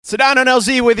So down on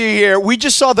LZ with you here. We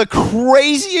just saw the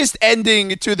craziest ending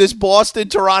to this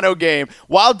Boston-Toronto game.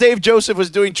 While Dave Joseph was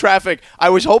doing traffic, I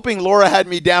was hoping Laura had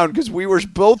me down because we were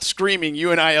both screaming, you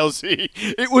and I, LZ.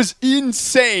 It was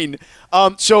insane.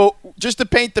 So just to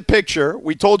paint the picture,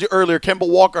 we told you earlier, Kemba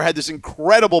Walker had this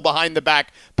incredible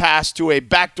behind-the-back pass to a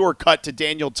backdoor cut to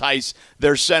Daniel Tice,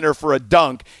 their center, for a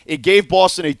dunk. It gave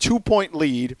Boston a 2-point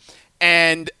lead,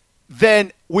 and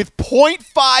then with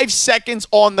 0.5 seconds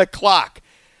on the clock,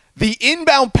 the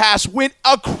inbound pass went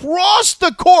across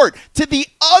the court to the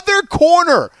other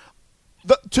corner,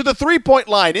 to the three-point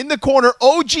line. In the corner,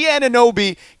 OG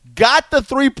Anunoby got the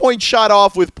three-point shot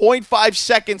off with 0.5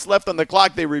 seconds left on the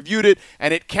clock. They reviewed it,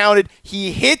 and it counted.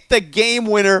 He hit the game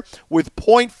winner with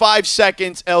 0.5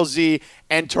 seconds, LZ,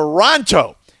 and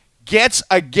Toronto gets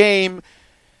a game.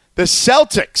 The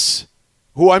Celtics,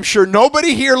 who I'm sure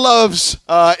nobody here loves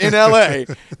in L.A.,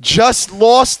 just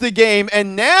lost the game.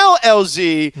 And now,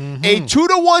 LZ, a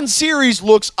 2-1 series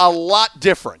looks a lot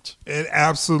different. It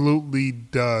absolutely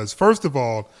does. First of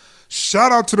all,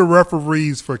 shout out to the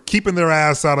referees for keeping their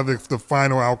ass out of the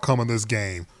final outcome of this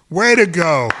game. Way to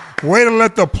go. Way to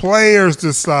let the players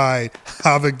decide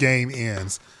how the game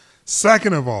ends.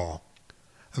 Second of all,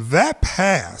 that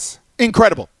pass.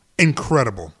 Incredible.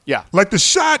 Yeah. Like the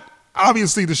shot,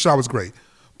 obviously the shot was great.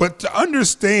 But to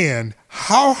understand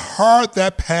how hard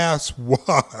that pass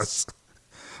was,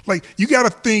 like you got to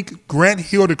think Grant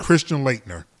Hill to Christian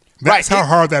Laettner. That's how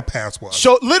hard that pass was.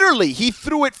 So literally, he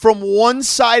threw it from one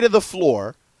side of the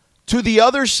floor to the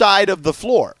other side of the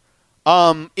floor.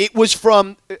 It was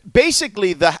from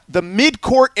basically the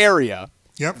mid-court area.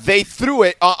 Yep. They threw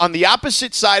it on the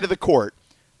opposite side of the court,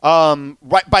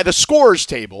 right by the scorer's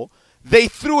table. They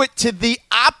threw it to the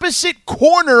opposite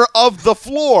corner of the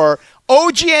floor.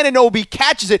 OG Anunoby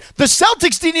catches it. The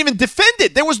Celtics didn't even defend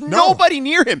it. There was nobody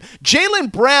near him.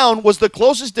 Jaylen Brown was the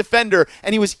closest defender,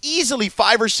 and he was easily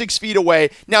 5 or 6 feet away.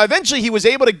 Now, eventually he was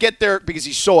able to get there because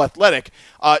he's so athletic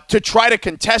to try to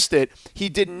contest it. He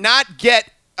did not get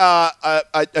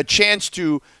a chance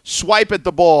to swipe at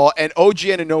the ball, and OG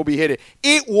Anunoby hit it.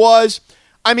 It was,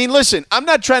 I mean, listen, I'm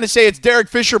not trying to say it's Derek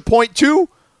Fisher .2,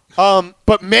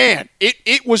 but man,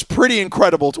 it was pretty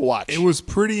incredible to watch. It was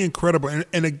pretty incredible.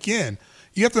 And again,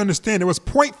 you have to understand there was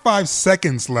 0.5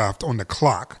 seconds left on the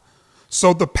clock.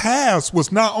 So the pass was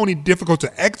not only difficult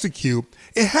to execute,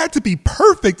 it had to be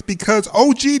perfect because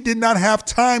OG did not have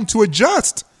time to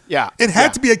adjust. Yeah. It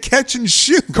had to be a catch and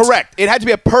shoot. Correct. It had to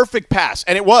be a perfect pass,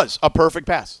 and it was a perfect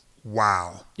pass.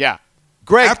 Wow. Yeah.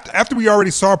 Greg. After we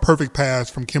already saw a perfect pass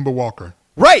from Kemba Walker.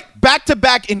 Right.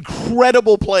 Back-to-back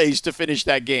incredible plays to finish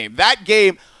that game. That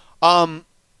game,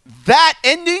 that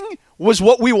ending was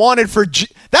what we wanted for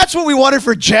that's what we wanted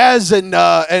for Jazz and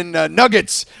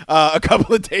Nuggets a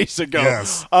couple of days ago.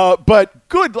 Yes. But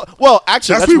good. Well,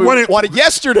 actually, that's what we wanted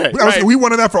yesterday. Right? We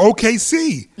wanted that for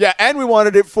OKC. Yeah, and we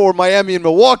wanted it for Miami and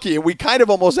Milwaukee, and we kind of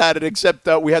almost had it, except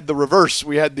we had the reverse.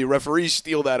 We had the referees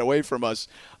steal that away from us,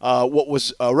 what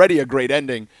was already a great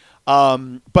ending.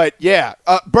 But, yeah,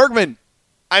 Bergman,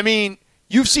 I mean,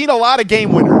 you've seen a lot of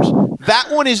game winners.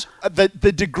 That one is the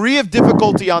degree of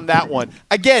difficulty on that one.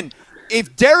 Again,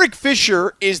 if Derek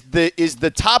Fisher is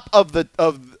the top of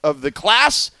the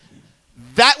class,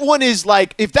 that one is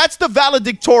like, if that's the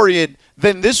valedictorian,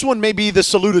 then this one may be the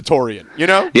salutatorian, you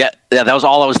know? Yeah, that was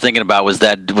all I was thinking about was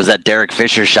that Derek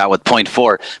Fisher shot with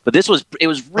 .4. But it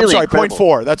was really incredible.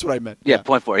 .4. That's what I meant. Yeah,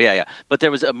 .4. Yeah. But there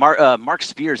was Marc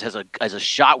Spears has a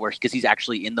shot where, because he's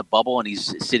actually in the bubble and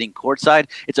he's sitting courtside.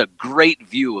 It's a great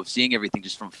view of seeing everything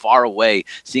just from far away,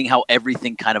 seeing how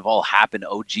everything kind of all happened.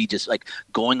 OG just like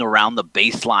going around the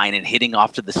baseline and hitting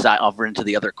off to the side, over into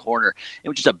the other corner. It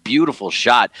was just a beautiful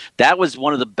shot. That was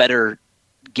one of the better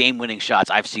game-winning shots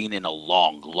I've seen in a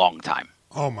long, long time.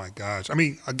 Oh my gosh! I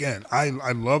mean, again, I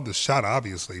love the shot,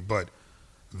 obviously, but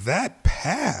that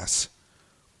pass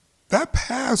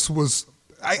was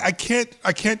I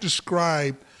can't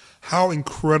describe how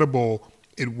incredible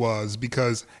it was,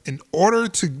 because in order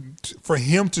for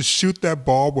him to shoot that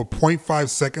ball with 0.5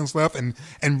 seconds left, and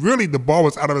really the ball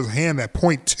was out of his hand at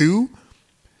 0.2.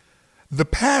 The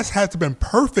pass had to have been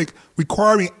perfect,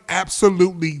 requiring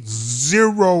absolutely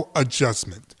zero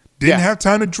adjustment. Didn't have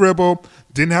time to dribble,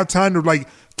 didn't have time to like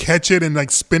catch it and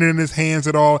like spin it in his hands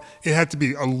at all. It had to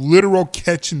be a literal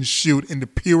catch and shoot in the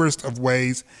purest of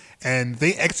ways, and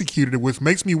they executed it, which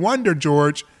makes me wonder,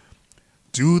 George,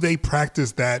 do they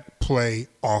practice that play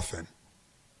often?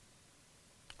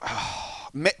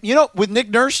 You know, with Nick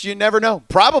Nurse, you never know.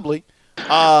 Probably.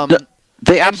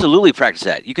 They absolutely practice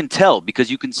that. You can tell because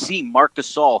you can see Marc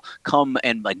Gasol come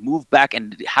and like move back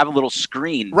and have a little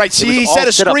screen. Right. See, he set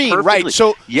a screen. Right.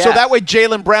 So that way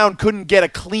Jaylen Brown couldn't get a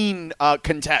clean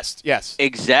contest. Yes.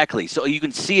 Exactly. So you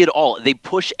can see it all. They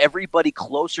push everybody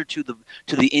closer to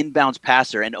the inbounds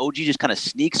passer, and OG just kind of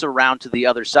sneaks around to the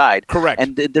other side. Correct.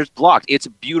 And there's blocked. It's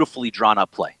a beautifully drawn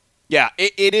up play. Yeah,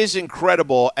 it is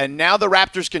incredible. And now the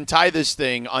Raptors can tie this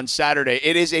thing on Saturday.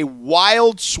 It is a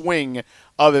wild swing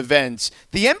of events.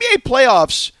 The NBA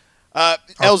playoffs,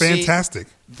 LZ, fantastic.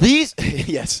 These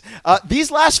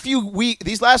this last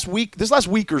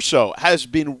week or so has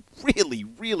been really,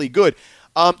 really good.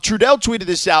 Trudell tweeted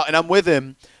this out, and I'm with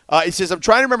him. It says, I'm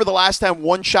trying to remember the last time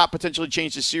one shot potentially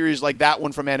changed a series like that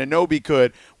one from Anunoby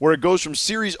could, where it goes from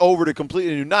series over to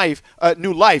completely new life.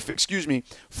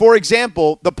 For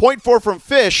example, the .4 from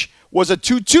Fish was a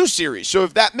 2-2 series. So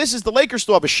if that misses, the Lakers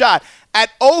still have a shot.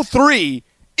 At 0-3,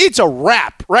 it's a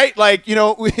wrap, right? Like,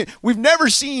 we've never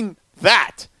seen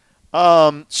that.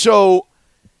 So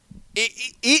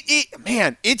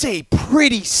it's a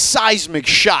pretty seismic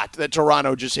shot that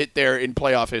Toronto just hit there in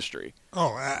playoff history.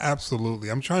 Oh, absolutely.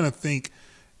 I'm trying to think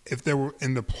if there were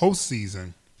in the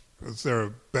postseason, is there a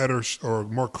better or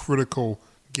more critical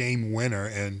game winner?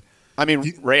 And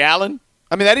Ray Allen.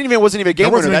 That wasn't even a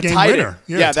game winner. That tied it.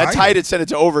 Yeah, that tied it, sent it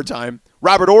to overtime.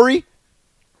 Robert Horry.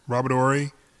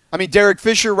 Derek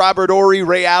Fisher, Robert Horry,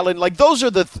 Ray Allen. Like those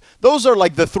are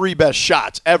like the three best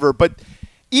shots ever. But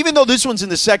even though this one's in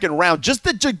the second round, just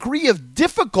the degree of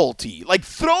difficulty, like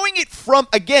throwing it from,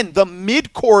 again, the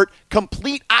midcourt,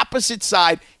 complete opposite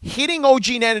side, hitting OG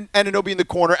Anunoby in the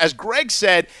corner, as Greg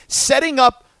said, setting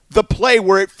up the play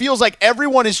where it feels like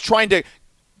everyone is trying to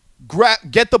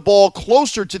get the ball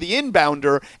closer to the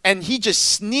inbounder, and he just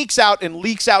sneaks out and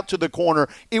leaks out to the corner.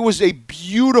 It was a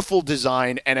beautiful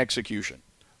design and execution.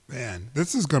 Man,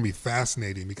 this is going to be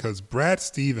fascinating because Brad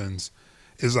Stevens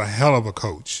is a hell of a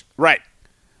coach. Right.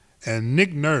 And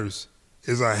Nick Nurse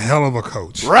is a hell of a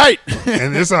coach. Right.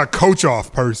 And it's a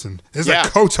coach-off person. It's a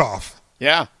coach-off.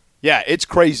 Yeah. Yeah, it's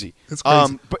crazy. It's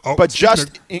crazy. But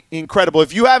just incredible.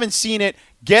 If you haven't seen it,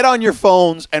 get on your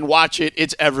phones and watch it.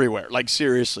 It's everywhere. Like,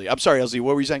 seriously. I'm sorry, LZ,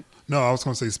 what were you saying? No, I was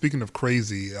going to say, speaking of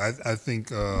crazy, I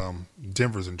think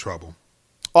Denver's in trouble.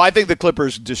 Oh, I think the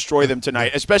Clippers destroy them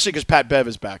tonight, especially because Pat Bev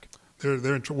is back.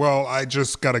 They're in trouble. Well, I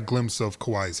just got a glimpse of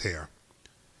Kawhi's hair.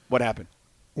 What happened?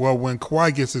 Well, when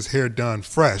Kawhi gets his hair done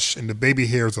fresh and the baby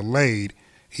hairs are laid,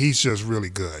 he's just really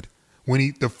good.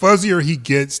 The fuzzier he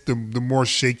gets, the more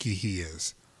shaky he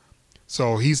is.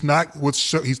 So he's not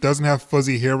he doesn't have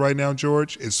fuzzy hair right now,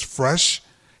 George. It's fresh.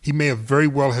 He may have very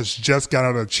well has just got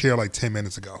out of a chair like 10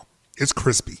 minutes ago. It's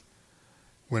crispy.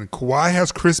 When Kawhi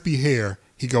has crispy hair,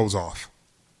 he goes off.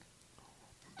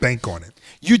 Bank on it.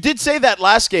 You did say that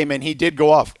last game, and he did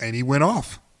go off. And he went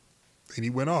off.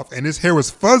 And his hair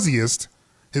was fuzziest.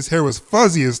 His hair was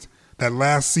fuzziest that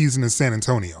last season in San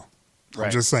Antonio. Right.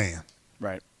 I'm just saying.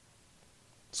 Right.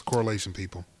 It's correlation,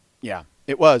 people. Yeah,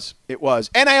 it was.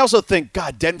 And I also think,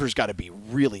 God, Denver's got to be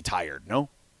really tired, no?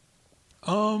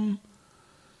 Well,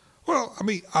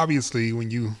 obviously,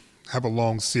 when you have a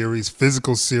long series,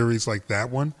 physical series like that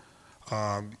one,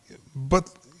 but,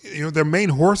 their main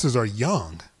horses are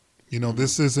young.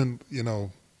 This isn't,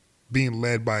 being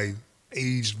led by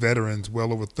aged veterans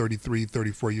well over 33,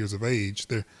 34 years of age.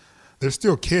 They're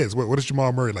still kids. What is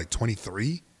Jamal Murray, like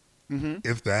 23? Mm-hmm.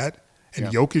 If that. And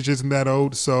Jokic isn't that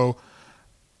old. So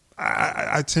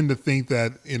I tend to think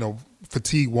that,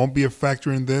 fatigue won't be a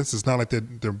factor in this. It's not like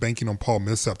they're banking on Paul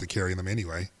Millsap to carry them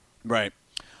anyway. Right.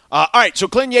 All right, so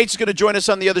Clinton Yates is going to join us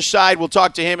on the other side. We'll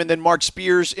talk to him, and then Marc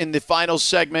Spears in the final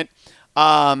segment.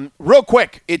 Real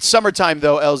quick, it's summertime,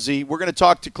 though, LZ. We're going to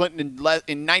talk to Clinton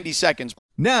in 90 seconds.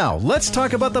 Now, let's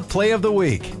talk about the play of the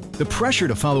week. The pressure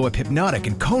to follow up Hypnotic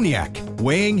and Cognac,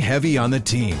 weighing heavy on the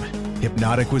team.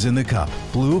 Hypnotic was in the cup,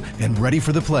 blue, and ready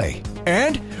for the play.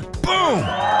 And boom!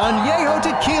 Añejo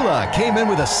Tequila came in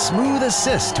with a smooth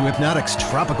assist to Hypnotic's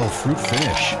tropical fruit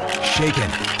finish. Shaken,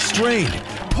 strained,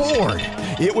 poured.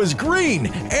 It was green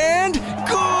and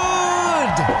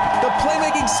good! The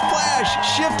playmaking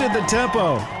splash shifted the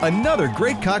tempo. Another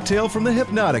great cocktail from the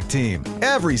Hypnotic team.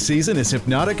 Every season is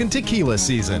Hypnotic and Tequila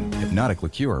season. Hypnotic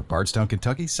Liqueur, Bardstown,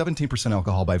 Kentucky, 17%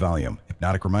 alcohol by volume.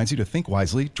 Hypnotic reminds you to think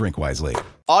wisely, drink wisely.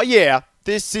 Oh, yeah.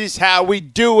 This is how we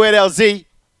do it, LZ.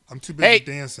 I'm too busy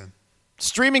dancing.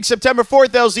 Streaming September 4th,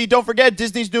 LZ. Don't forget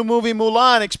Disney's new movie,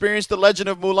 Mulan. Experience the legend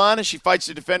of Mulan as she fights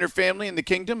to defend her family in the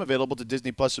kingdom. Available to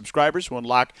Disney Plus subscribers who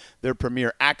unlock their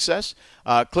premiere access.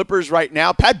 Clippers right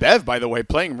now. Pat Bev, by the way,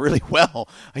 playing really well.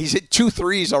 He's hit 2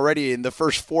 threes already in the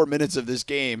first 4 minutes of this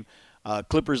game.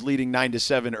 Clippers leading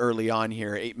 9-7 early on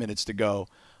here. 8 minutes to go.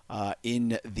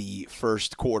 in the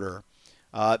first quarter.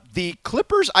 The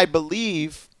Clippers, I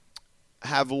believe,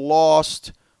 have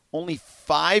lost only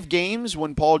 5 games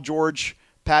when Paul George,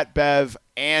 Pat Bev,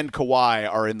 and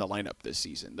Kawhi are in the lineup this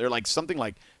season. They're like something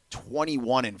like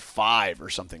 21-5 or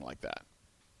something like that.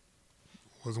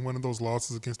 Wasn't one of those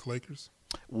losses against the Lakers?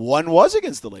 One was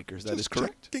against the Lakers. That is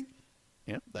correct. Checking.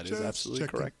 Yeah, that is Just absolutely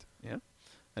checking. correct. Yeah,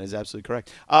 that is absolutely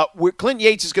correct. Clint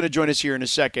Yates is going to join us here in a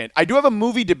second. I do have a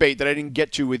movie debate that I didn't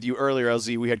get to with you earlier,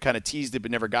 LZ. We had kind of teased it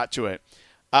but never got to it.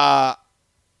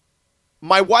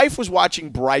 My wife was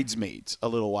watching Bridesmaids a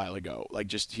little while ago, like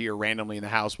just here randomly in the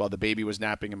house while the baby was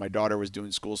napping and my daughter was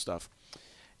doing school stuff.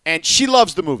 And she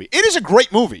loves the movie. It is a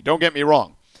great movie, don't get me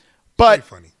wrong. But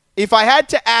Very funny. if I had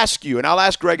to ask you, and I'll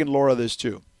ask Greg and Laura this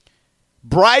too,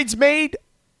 Bridesmaids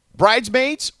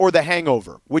or The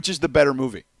Hangover, which is the better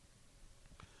movie?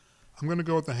 I'm going to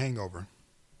go with The Hangover.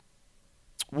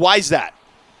 Why's that?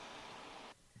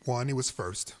 One, it was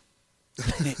first.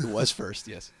 It was first,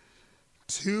 yes.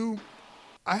 2,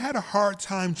 I had a hard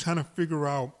time trying to figure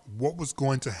out what was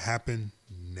going to happen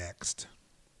next.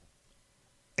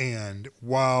 And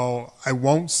while I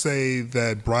won't say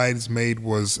that Bridesmaid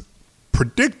was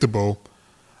predictable,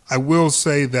 I will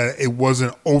say that it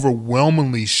wasn't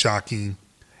overwhelmingly shocking.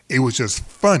 It was just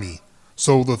funny.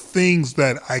 So the things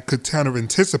that I could kind of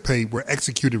anticipate were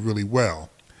executed really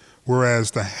well.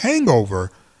 Whereas The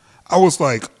Hangover, I was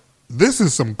like, this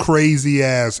is some crazy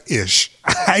ass ish.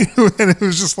 And it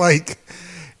was just like,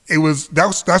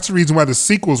 that's the reason why the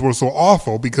sequels were so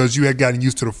awful, because you had gotten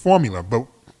used to the formula. But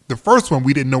the first one,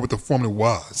 we didn't know what the formula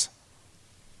was.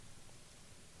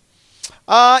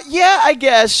 Yeah, I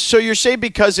guess. So you're saying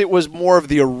because it was more of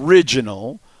the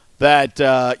original that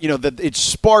that it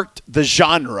sparked the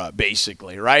genre,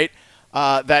 basically, right?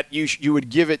 That you would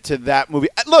give it to that movie.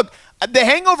 Look, The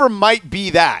Hangover might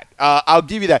be that. I'll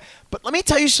give you that. But let me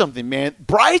tell you something, man.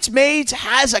 Bridesmaids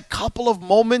has a couple of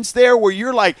moments there where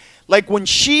you're like when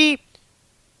she.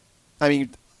 I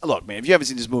mean, look, man. If you haven't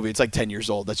seen this movie, it's like 10 years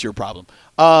old. That's your problem.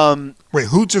 Wait,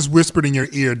 who just whispered in your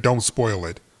ear, "Don't spoil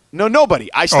it"? No, nobody.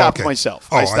 I stopped okay.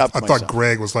 myself. I stopped myself. thought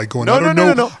Greg was like going, No. I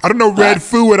don't know Red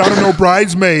Food, I don't know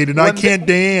Bridesmaid, and I can't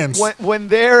dance. When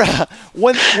they're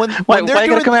Why you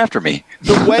gotta come after me?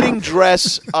 The wedding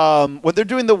dress, when they're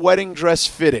doing the wedding dress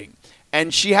fitting,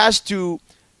 and she has to.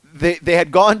 They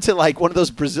had gone to like one of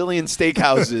those Brazilian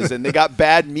steakhouses, and they got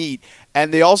bad meat,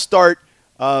 and they all start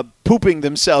pooping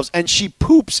themselves, and she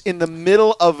poops in the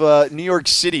middle of New York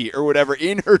City or whatever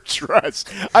in her dress.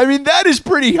 I mean, that is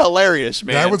pretty hilarious,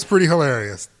 man. That was pretty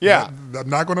hilarious. Yeah. I'm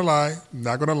not going to lie.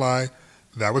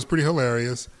 That was pretty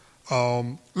hilarious.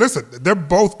 Listen, they're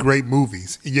both great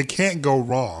movies. You can't go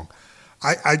wrong.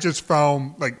 I just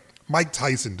found, like, Mike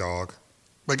Tyson, dog.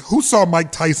 Like, who saw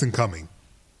Mike Tyson coming?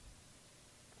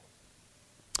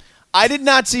 I did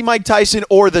not see Mike Tyson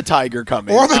or the Tiger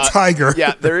coming. Or the Tiger.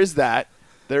 Yeah, there is that.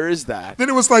 There is that. Then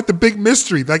it was like the big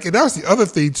mystery. Like, that was the other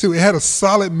thing, too. It had a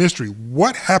solid mystery.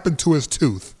 What happened to his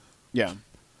tooth? Yeah.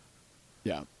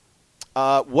 Yeah.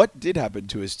 What did happen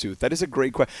to his tooth? That is a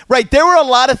great question. Right. There were a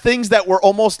lot of things that were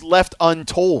almost left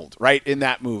untold, right, in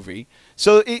that movie.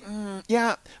 So,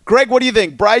 yeah. Greg, what do you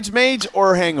think? Bridesmaids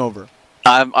or Hangover?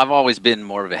 I've always been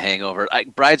more of a Hangover.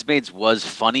 Bridesmaids was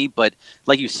funny, but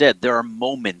like you said, there are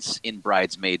moments in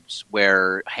Bridesmaids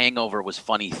where Hangover was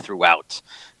funny throughout.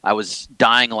 I was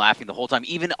dying laughing the whole time,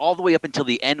 even all the way up until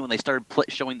the end when they started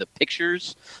showing the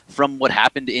pictures from what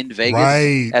happened in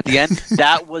Vegas at the end.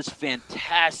 That was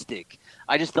fantastic.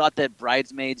 I just thought that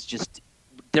Bridesmaids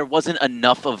there wasn't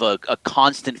enough of a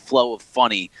constant flow of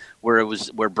funny where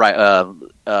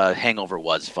Hangover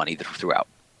was funny throughout.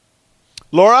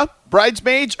 Laura,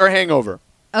 Bridesmaids or Hangover?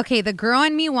 Okay, the girl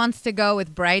in me wants to go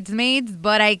with Bridesmaids,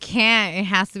 but I can't. It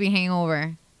has to be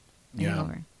Hangover. Yeah.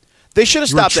 Hangover. They should have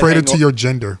stopped You were at traded Hangover. to your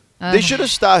gender. They should have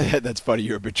stopped. That's funny.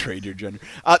 You were betrayed your gender.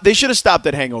 They should have stopped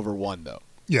at Hangover 1, though.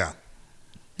 Yeah.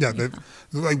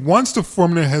 Like, once the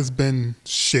formula has been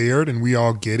shared and we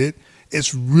all get it,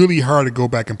 it's really hard to go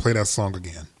back and play that song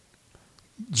again.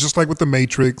 Just like with The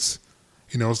Matrix,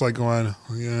 it's like going,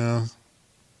 yeah.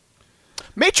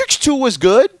 Matrix 2 was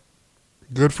good.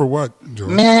 Good for what,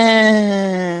 George? You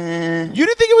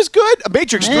didn't think it was good?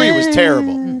 Matrix 3 was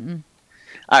terrible.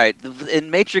 All right, in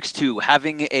Matrix 2,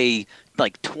 having a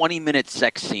 20-minute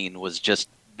sex scene was just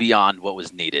beyond what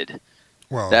was needed.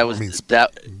 Well, that was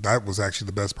that was actually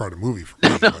the best part of the movie for me.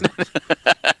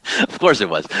 Of course it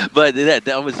was, but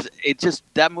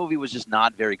that movie was just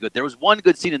not very good. There was one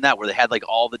good scene in that where they had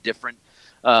all the different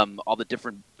what's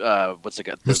it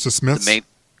called? Mr. Smiths?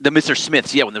 The Mr.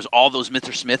 Smiths, yeah, when there's all those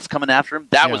Mr. Smiths coming after him,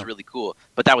 that was really cool.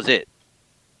 But that was it.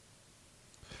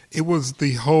 It was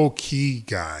the whole key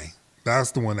guy.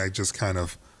 That's the one that just kind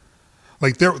of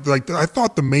I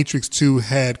thought the Matrix 2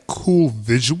 had cool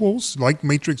visuals like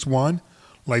Matrix 1,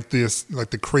 like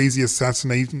the crazy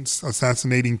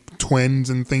assassinating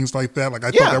twins and things like that. Like I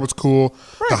thought that was cool.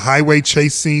 Right. The highway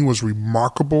chase scene was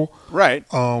remarkable. Right.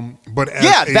 But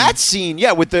that scene,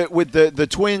 with the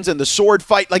twins and the sword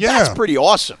fight, that's pretty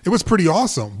awesome. It was pretty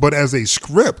awesome. But as a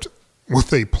script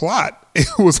with a plot, it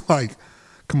was like,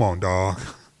 come on, dog.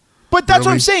 But that's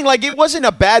what I'm saying. Like, it wasn't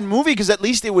a bad movie because at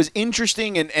least it was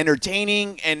interesting and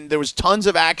entertaining, and there was tons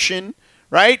of action.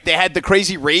 Right? They had the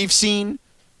crazy rave scene.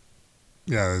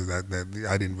 Yeah, that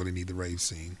I didn't really need the rave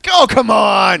scene. Oh, come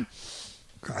on!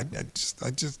 I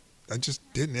just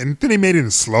didn't. And then they made it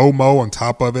in slow mo on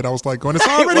top of it. I was like, going, it's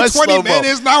already 20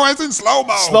 minutes now. It's in slow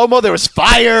mo. Slow mo. There was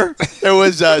fire. There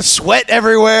was sweat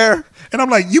everywhere. And I'm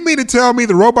like, you mean to tell me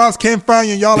the robots can't find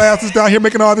you and y'all asses down here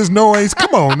making all this noise?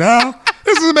 Come on now.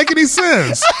 This doesn't make any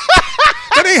sense.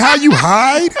 That ain't how you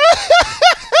hide.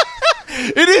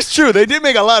 It is true. They did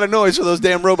make a lot of noise for those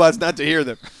damn robots not to hear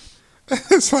them.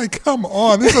 It's like, come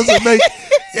on. This doesn't make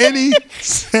any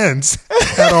sense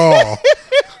at all.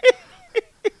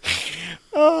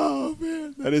 Oh,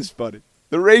 man. That is funny.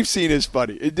 The rave scene is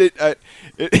funny. It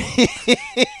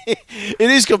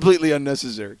is completely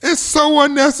unnecessary. It's so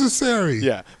unnecessary.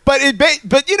 Yeah, but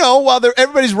while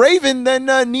everybody's raving, then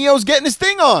Neo's getting his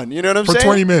thing on. You know what I'm saying? For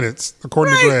 20 minutes,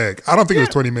 according to Greg. I don't think it was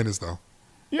 20 minutes though.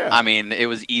 Yeah, I mean it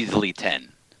was easily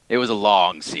 10. It was a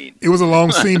long scene. It was a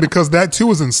long scene because that too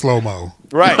was in slow mo.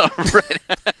 Right.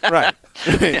 Right.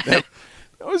 That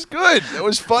was good. That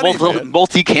was funny.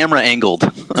 Multi-camera angled.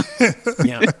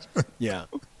 Yeah.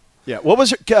 Yeah, what was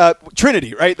her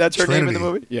Trinity? Right, that's her name in the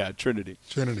movie. Yeah, Trinity.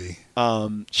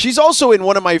 She's also in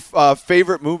one of my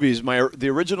favorite movies, the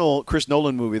original Chris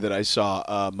Nolan movie that I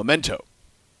saw, Memento.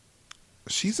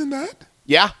 She's in that?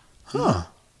 Yeah. Huh.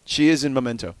 She is in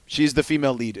Memento. She's the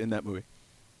female lead in that movie.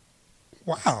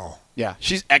 Wow. Yeah,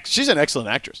 she's an excellent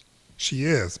actress. She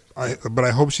is. But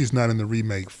I hope she's not in the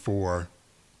remake for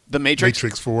The Matrix.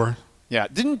 Matrix 4. Yeah.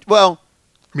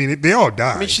 I mean, they all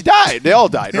died. I mean, she died. They all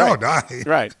died. They all died.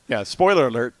 Right. Yeah. Spoiler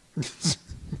alert.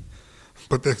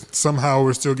 But somehow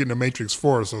we're still getting a Matrix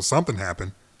 4, so something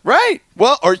happened. Right.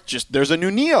 Well, or just there's a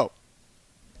new Neo.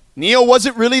 Neo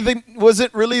wasn't really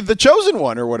the chosen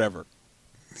one or whatever.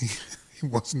 He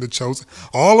wasn't the chosen.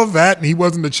 All of that, and he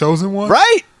wasn't the chosen one.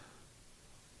 Right.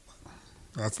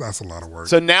 That's a lot of work.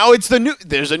 So now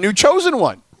there's a new chosen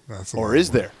one. Or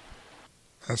is there?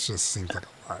 That just seems like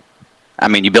a lot. I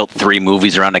mean, you built 3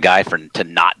 movies around a guy to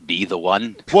not be the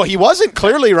one. Well, he wasn't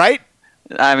clearly, right?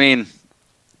 I mean,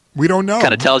 we don't know.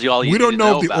 Kind of tells you all you need to know. We don't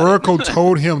know if the Oracle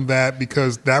told him that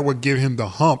because that would give him the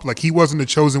hump. Like he wasn't the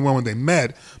chosen one when they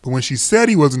met, but when she said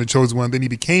he wasn't the chosen one, then he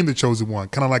became the chosen one.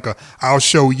 Kind of like I'll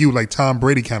show you, like Tom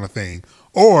Brady kind of thing.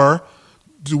 Or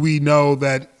do we know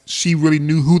that she really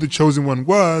knew who the chosen one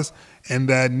was and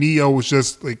that Neo was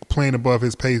just like playing above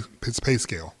his pay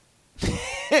scale?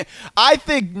 I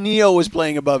think Neo was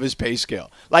playing above his pay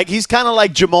scale. Like he's kind of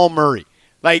like Jamal Murray.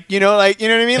 Like you know what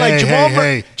I mean? Like Jamal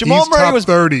Murray top was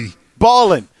 30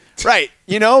 balling. Right.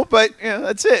 But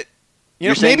that's it.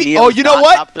 You're maybe Neo's you know not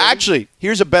what? top 30? Actually,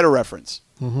 here's a better reference.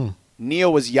 Mm-hmm.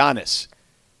 Neo was Giannis.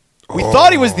 We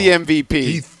thought he was the MVP.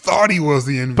 He thought he was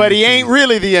the MVP. But he ain't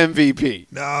really the MVP.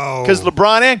 No. Because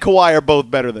LeBron and Kawhi are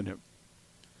both better than him.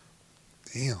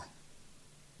 Damn.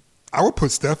 I would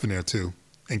put Steph in there too.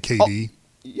 And KD. Oh,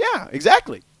 yeah,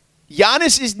 exactly.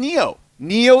 Giannis is Neo.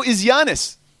 Neo is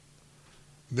Giannis.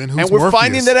 Then who's and we're Morpheus?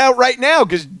 finding that out right now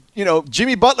because,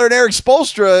 Jimmy Butler and Eric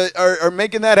Spoelstra are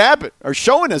making that happen, are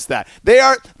showing us that. They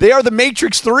are the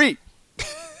Matrix 3.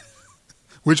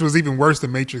 Which was even worse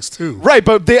than Matrix 2. Right,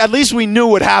 but at least we knew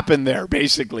what happened there,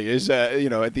 basically, is, at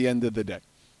the end of the day.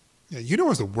 Yeah, you know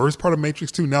what's the worst part of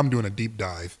Matrix 2? Now I'm doing a deep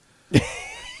dive.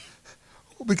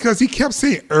 Because he kept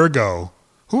saying ergo.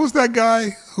 Who was that guy?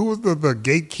 Who was the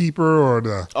gatekeeper or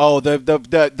the... Oh,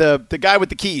 the guy with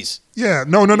the keys. Yeah,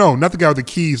 no, not the guy with the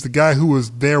keys. The guy who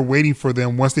was there waiting for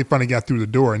them once they finally got through the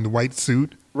door in the white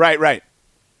suit. Right.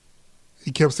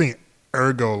 He kept saying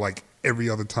ergo like every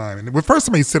other time. And the first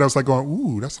time he said it, I was like going,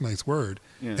 ooh, that's a nice word.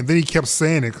 Yeah. And then he kept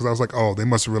saying it because I was like, oh, they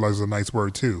must have realized it was a nice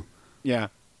word too. Yeah.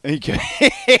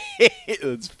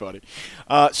 That's funny.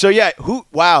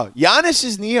 Giannis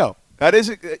is Neo. That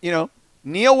is,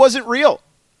 Neo wasn't real.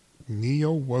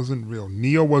 Neo wasn't real.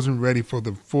 Neo wasn't ready for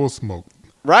the full smoke.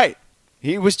 Right.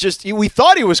 He was just, we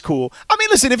thought he was cool. I mean,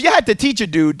 listen, if you had to teach a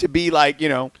dude to be like,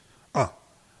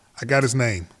 I got his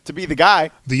name. To be the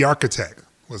guy. The Architect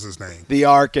was his name. The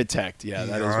Architect. Yeah,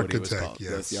 that is what he was called.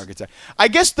 Yes. That's the Architect. I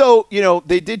guess, though,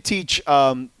 they did teach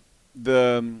the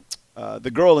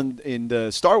the girl in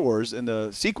the Star Wars in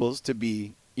the sequels to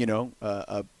be,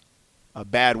 a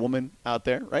bad woman out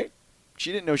there, right?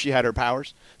 She didn't know she had her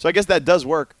powers. So I guess that does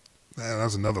work.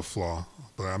 That's another flaw,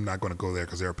 but I'm not going to go there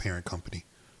because they're a parent company.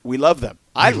 We love them.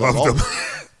 I love them.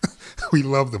 We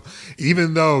love them.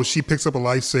 Even though she picks up a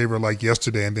lifesaver like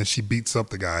yesterday and then she beats up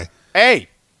the guy. Hey,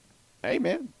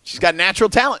 man. She's got natural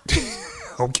talent.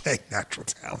 Okay, natural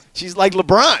talent. She's like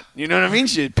LeBron. You know what I mean?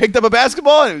 She picked up a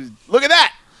basketball and look at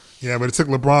that. Yeah, but it took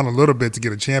LeBron a little bit to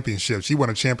get a championship. She won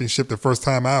a championship the first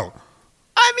time out.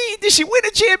 I mean, did she win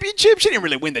a championship? She didn't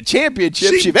really win the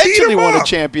championship. She eventually won a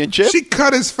championship. She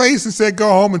cut his face and said, "Go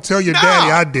home and tell your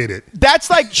daddy I did it." That's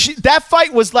like that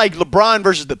fight was like LeBron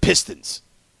versus the Pistons.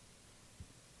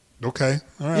 Okay,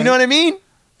 all right. You know what I mean?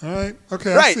 All right,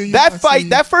 okay. Right.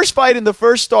 That first fight in the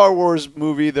first Star Wars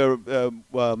movie,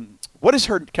 what is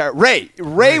her character?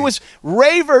 Ray was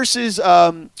Ray versus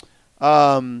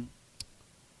Kylo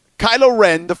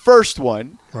Ren. The first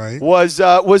one was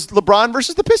LeBron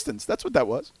versus the Pistons. That's what that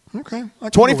was. Okay,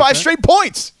 25 straight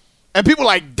points, and people were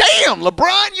like, "Damn,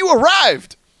 LeBron, you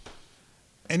arrived!"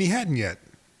 And he hadn't yet,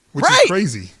 which is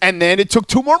crazy. And then it took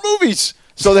 2 more movies.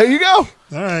 So there you go.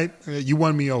 All right, you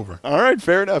won me over. All right,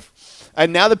 fair enough.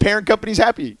 And now the parent company's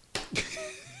happy.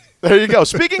 There you go.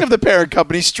 Speaking of the parent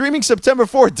company, streaming September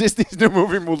 4th, Disney's new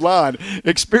movie Mulan.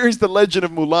 Experience the legend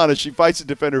of Mulan as she fights to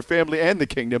defend her family and the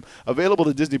kingdom. Available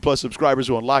to Disney Plus subscribers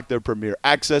who unlock their premiere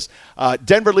access.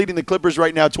 Denver leading the Clippers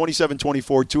right now,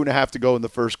 27-24, 2.5 to go in the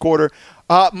first quarter.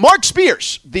 Marc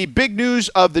Spears, the big news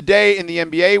of the day in the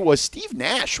NBA was Steve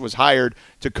Nash was hired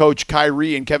to coach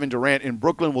Kyrie and Kevin Durant in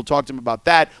Brooklyn. We'll talk to him about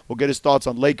that. We'll get his thoughts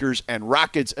on Lakers and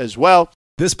Rockets as well.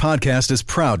 This podcast is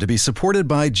proud to be supported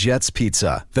by Jets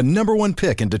Pizza, the #1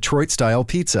 pick in Detroit-style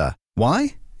pizza.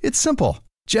 Why? It's simple.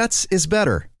 Jets is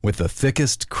better. With the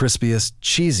thickest, crispiest,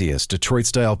 cheesiest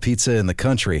Detroit-style pizza in the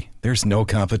country, there's no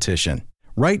competition.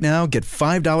 Right now, get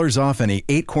 $5 off any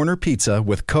 8-corner pizza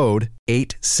with code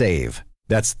 8SAVE.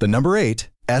 That's the number 8,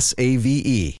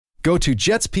 SAVE. Go to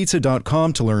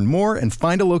jetspizza.com to learn more and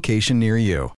find a location near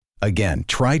you. Again,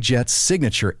 try Jet's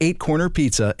signature 8-corner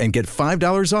pizza and get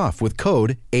 $5 off with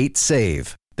code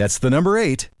 8SAVE. That's the number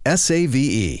 8,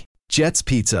 SAVE. Jet's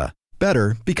Pizza.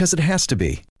 Better because it has to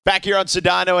be. Back here on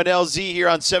Sedano and LZ here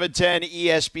on 710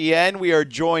 ESPN. We are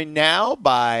joined now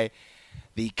by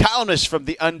the columnist from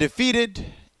the Undefeated,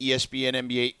 ESPN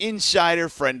NBA insider,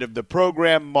 friend of the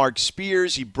program, Marc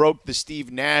Spears. He broke the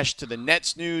Steve Nash to the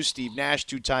Nets news. Steve Nash,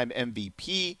 2-time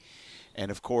MVP. And,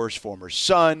 of course, former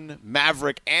Sun,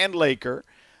 Maverick, and Laker,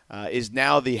 is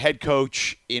now the head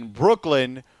coach in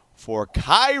Brooklyn for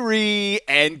Kyrie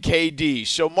and KD.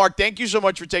 So, Marc, thank you so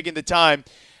much for taking the time.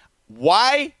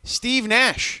 Why Steve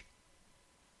Nash?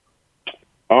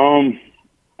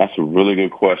 That's a really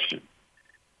good question.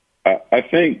 I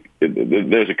think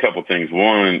there's a couple things.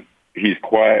 One, he's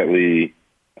quietly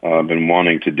been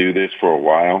wanting to do this for a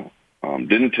while.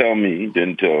 Didn't tell me,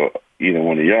 didn't tell either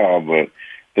one of y'all, but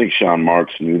I think Sean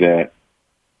Marks knew that.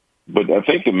 But I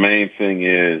think the main thing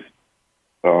is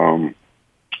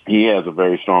he has a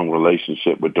very strong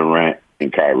relationship with Durant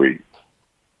and Kyrie.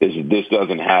 This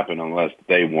doesn't happen unless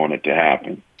they want it to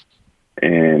happen.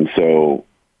 And so,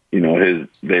 his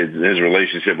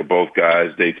relationship with both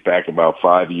guys dates back about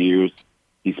 5 years.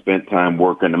 He spent time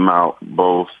working them out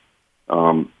both.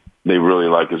 They really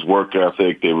like his work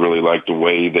ethic. They really like the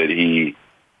way that he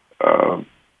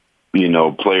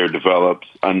player develops.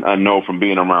 I know from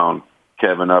being around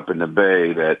Kevin up in the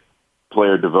Bay that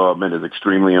player development is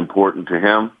extremely important to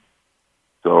him.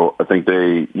 So I think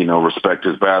they, respect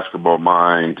his basketball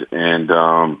mind and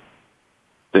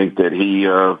think that he,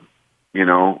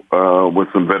 with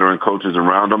some veteran coaches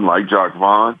around him, like Jacques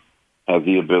Vaughn, has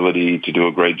the ability to do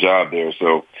a great job there.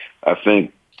 So I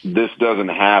think this doesn't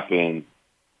happen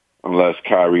unless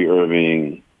Kyrie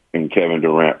Irving and Kevin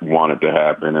Durant want it to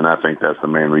happen, and I think that's the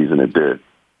main reason it did.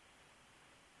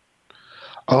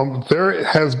 There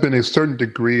has been a certain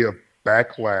degree of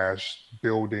backlash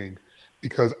building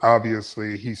because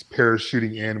obviously he's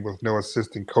parachuting in with no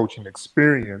assistant coaching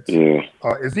experience. Yeah.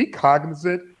 Is he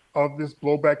cognizant of this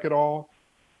blowback at all?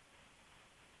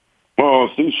 Well,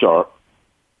 Steve Sharp,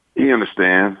 he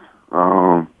understands.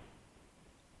 I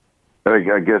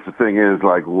guess the thing is,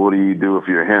 like, what do you do if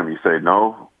you're him? You say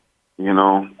no.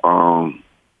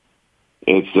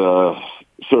 It's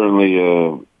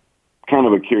certainly kind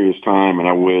of a curious time, and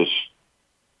I wish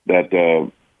that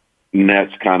the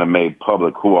Nets kind of made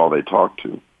public who all they talked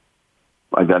to.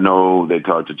 Like, I know they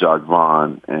talked to Jacques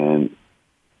Vaughn, and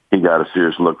he got a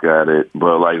serious look at it.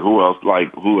 But who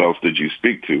else did you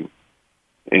speak to?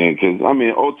 And because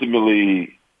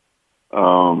ultimately,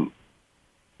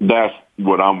 that's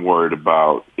what I'm worried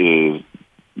about is,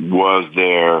 was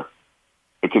there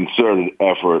a concerted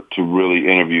effort to really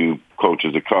interview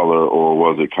coaches of color, or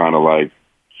was it kind of like,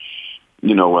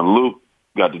 when Luke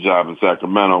got the job in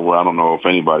Sacramento, where I don't know if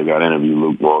anybody got interviewed,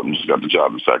 Luke Walton just got the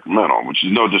job in Sacramento, which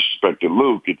is no disrespect to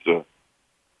Luke. It's a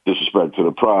disrespect to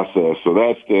the process. So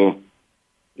that's I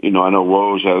know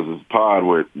Woj has his pod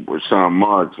with Sean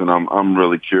Marks, and I'm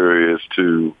really curious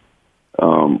to,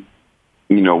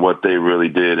 what they really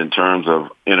did in terms of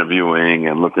interviewing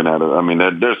and looking at it. I mean,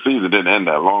 their season didn't end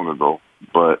that long ago,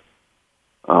 but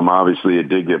obviously it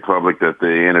did get public that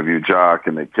they interviewed Jock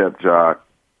and they kept Jock.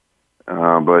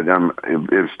 But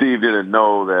if Steve didn't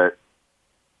know that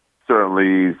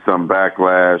certainly some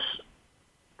backlash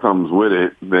comes with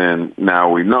it, then now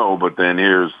we know. But then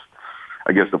here's,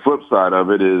 I guess the flip side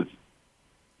of it is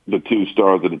the two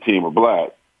stars of the team are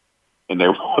black. And they,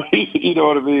 you know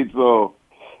what I mean? So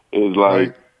it's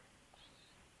like,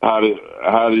 what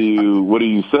do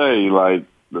you say? Like,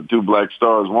 the two black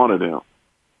stars wanted him.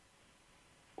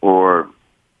 Or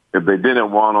if they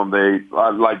didn't want him,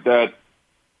 like that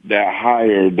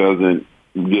hire doesn't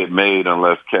get made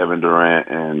unless Kevin Durant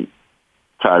and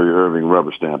Kyrie Irving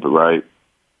rubber stamp it, right?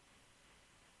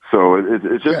 So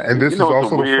it's just, and this is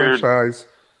also the franchise.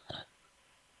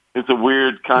 It's a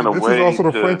weird kind of way. This is also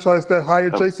the franchise that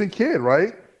hired Jason Kidd,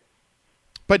 right?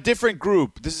 But different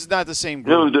group. This is not the same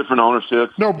group. It was different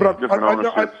ownership. No, but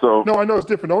I know it's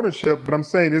different ownership, but I'm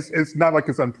saying it's not like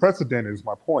it's unprecedented. Is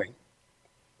my point.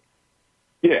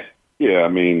 Yeah. I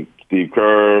mean, Steve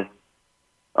Kerr.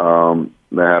 That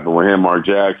happened with him, Mark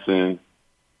Jackson.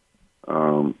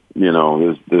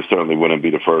 This certainly wouldn't be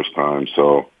the first time.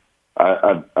 So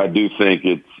I do think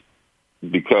it's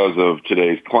because of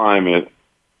today's climate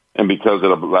and because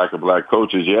of the lack of black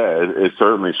coaches. Yeah, it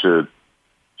certainly should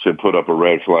put up a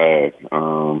red flag.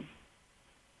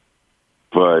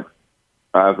 But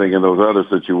I think in those other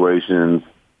situations,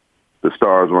 the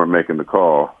stars weren't making the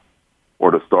call,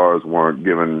 or the stars weren't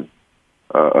given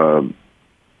a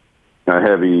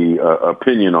heavy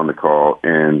opinion on the call.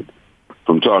 And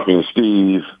from talking to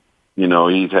Steve,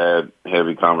 he's had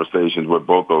heavy conversations with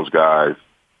both those guys,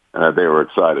 and they were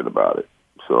excited about it.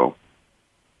 So,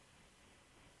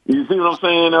 you see what I'm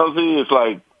saying, LZ? It's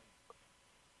like,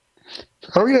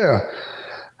 oh yeah.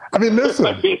 I mean, listen.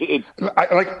 I'm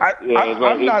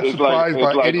not surprised by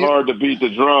it's like hard to beat the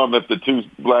drum if the two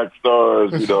black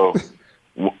stars, this is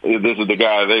the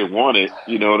guy they wanted.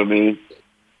 You know what I mean?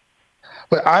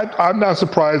 But I'm not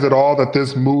surprised at all that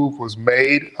this move was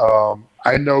made.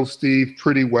 I know Steve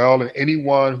pretty well, and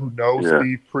anyone who knows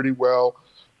Steve pretty well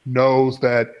knows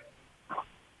that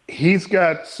he's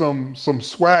got some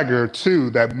swagger too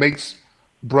that makes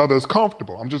brothers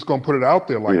comfortable. I'm just going to put it out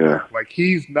there like that. Like,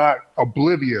 he's not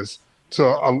oblivious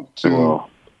to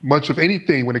much of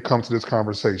anything when it comes to this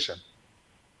conversation.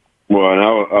 Well, and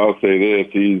I'll say this: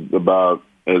 he's about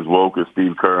as woke as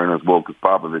Steve Kerr and as woke as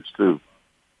Popovich too.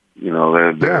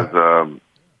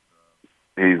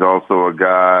 He's also a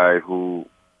guy whose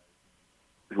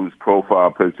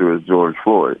profile picture is George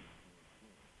Floyd.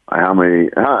 How many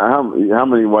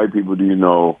white people do you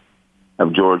know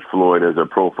have George Floyd as their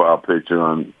profile picture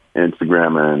on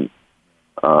Instagram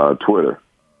and Twitter?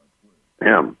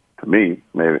 Him, to me.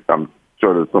 Maybe I'm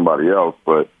sure there's somebody else,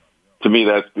 but to me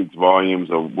that speaks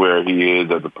volumes of where he is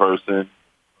as a person.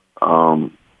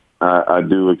 I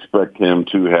do expect him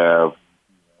to have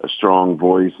a strong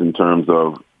voice in terms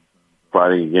of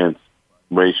fighting against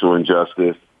racial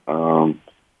injustice. And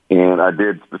I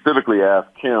did specifically ask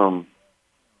him,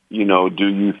 do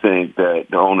you think that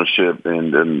the ownership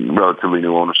and relatively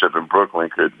new ownership in Brooklyn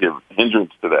could give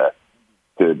hindrance to that?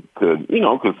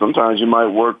 Because sometimes you might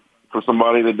work for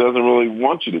somebody that doesn't really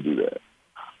want you to do that.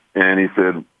 And he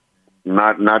said,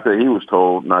 not that he was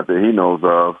told, not that he knows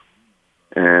of.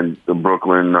 And the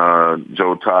Brooklyn,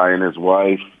 Joe Tsai and his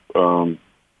wife,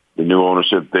 the new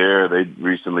ownership there, they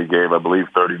recently gave, I believe,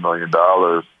 $30 million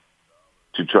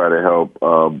to try to help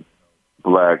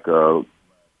black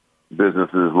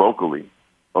businesses locally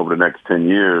over the next 10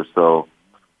 years. So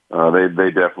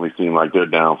they definitely seem like they're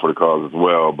down for the cause as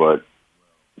well. But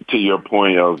to your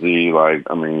point,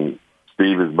 LZ,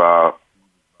 Steve is about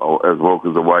as woke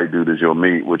as a white dude as you'll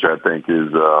meet, which I think is,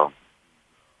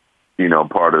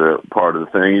 part of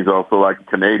the thing. He's also like a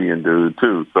Canadian dude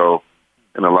too. So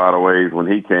in a lot of ways, when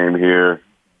he came here,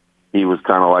 he was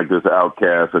kind of like this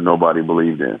outcast that nobody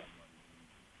believed in.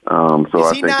 So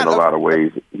I think in a lot of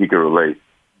ways he could relate.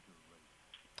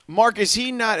 Marc, is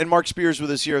he not, and Marc Spears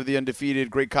with us here of the Undefeated,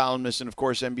 great columnist and, of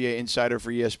course, NBA insider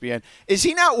for ESPN. Is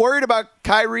he not worried about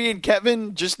Kyrie and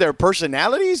Kevin, just their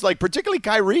personalities? Like, particularly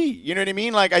Kyrie, you know what I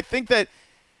mean? Like, I think that,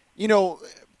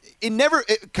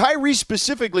 Kyrie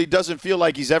specifically doesn't feel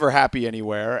like he's ever happy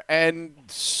anywhere, and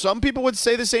some people would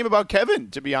say the same about Kevin,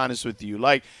 to be honest with you.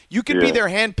 Like, you could be their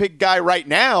handpicked guy right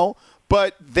now,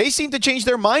 but they seem to change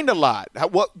their mind a lot.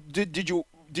 What did you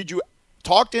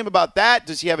talk to him about that?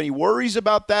 Does he have any worries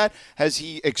about that? Has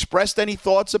he expressed any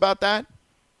thoughts about that?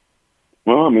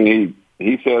 Well, I mean,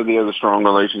 he says he has a strong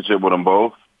relationship with them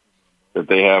both, that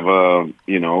they have a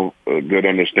good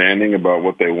understanding about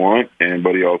what they want,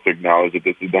 but he also acknowledged that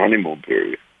this is the honeymoon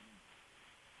period.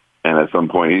 And at some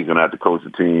point he's going to have to coach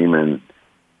the team. And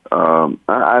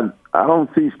I don't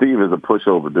see Steve as a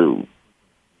pushover dude.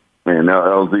 And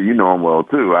LZ, you know him well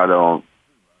too. I don't.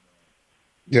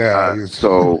 Yeah.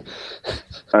 So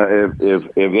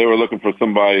if they were looking for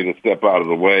somebody to step out of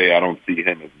the way, I don't see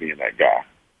him as being that guy.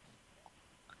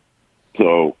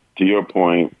 So to your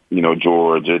point,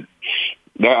 George,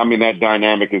 that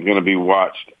dynamic is going to be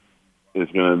watched.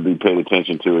 It's going to be paid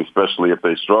attention to, especially if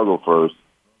they struggle first.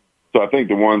 So I think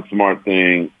the one smart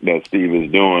thing that Steve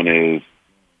is doing is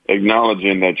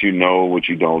acknowledging that you know what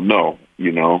you don't know,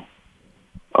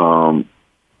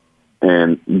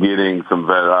 and getting some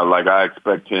better. Like, I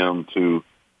expect him to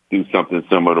do something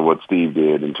similar to what Steve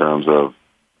did in terms of,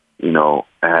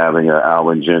 having an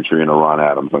Alvin Gentry and a Ron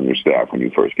Adams on your staff when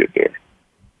you first get there.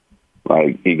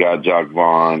 Like, he got Jacques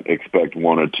Vaughn, expect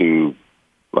one or two,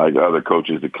 like, other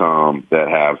coaches to come that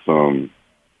have some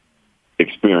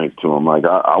experience to them. Like,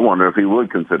 I wonder if he would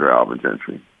consider Alvin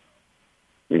Gentry.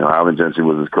 Alvin Gentry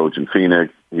was his coach in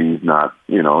Phoenix. He's not,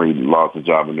 he lost his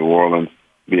job in New Orleans.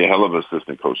 Be a hell of an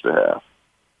assistant coach to have.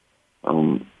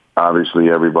 Obviously,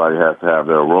 everybody has to have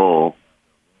their role,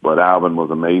 but Alvin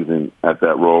was amazing at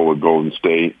that role with Golden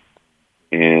State,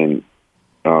 and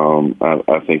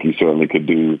I think he certainly could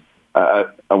do. I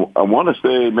want to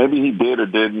say maybe he did or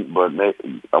didn't, but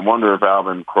I wonder if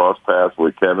Alvin crossed paths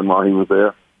with Kevin while he was there.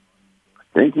 I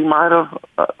think he might have,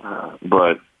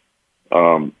 but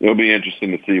it'll be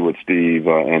interesting to see what Steve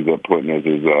ends up putting as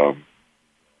his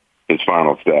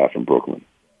final staff in Brooklyn.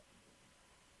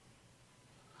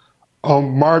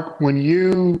 Marc, when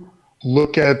you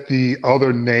look at the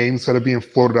other names that are being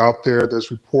floated out there,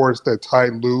 there's reports that Ty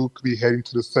Lue could be heading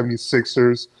to the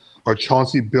 76ers. Or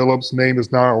Chauncey Billups' name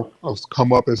has now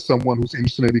come up as someone who's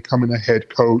interested in becoming a head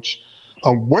coach.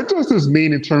 What does this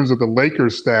mean in terms of the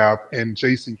Lakers staff and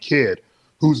Jason Kidd,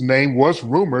 whose name was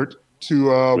rumored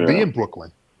to be in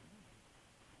Brooklyn?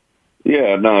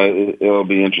 Yeah, no, it'll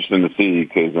be interesting to see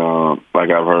because,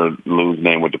 like, I've heard Lou's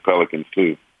name with the Pelicans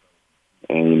too,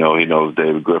 and he knows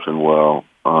David Griffin well.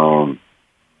 There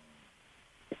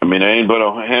ain't but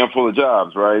a handful of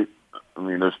jobs, right?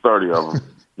 There's 30 of them.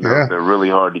 Yeah. They're really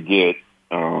hard to get.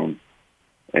 How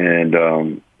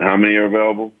many are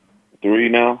available? 3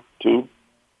 now? 2?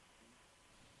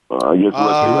 I guess let's see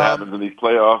what happens in these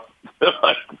playoffs.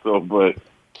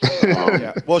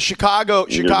 Yeah. Well,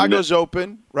 Chicago's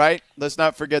open, right? Let's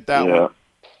not forget that one.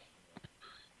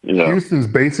 Yeah. Houston's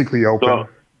basically open.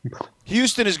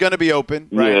 Houston is going to be open,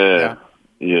 right?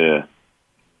 Yeah.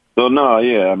 So, no,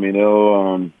 yeah,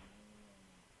 it'll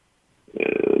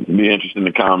be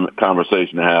interesting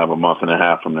conversation to have a month and a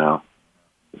half from now.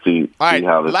 See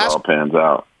how this all pans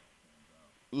out.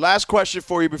 Last question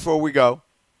for you before we go.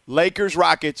 Lakers,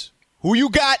 Rockets. Who you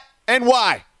got and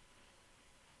why?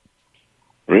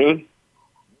 Really?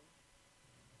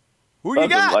 Who do you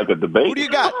got? Like a debate? Who do you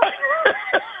got?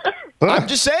 I'm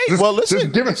just saying.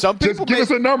 Listen. Give us a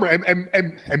number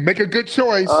and make a good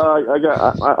choice. I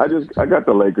got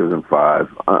the Lakers in 5.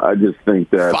 I just think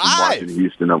that watching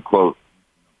Houston up close.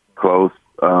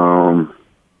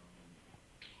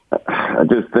 I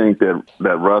just think that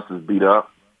Russ is beat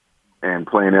up, and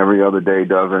playing every other day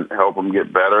doesn't help him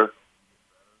get better.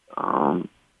 I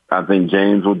think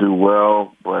James will do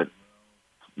well, but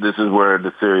this is where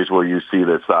the series where you see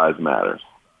that size matters.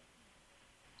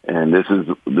 And this is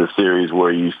the series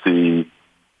where you see,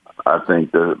 I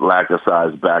think, the lack of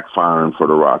size backfiring for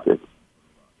the Rockets.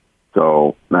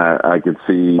 So I could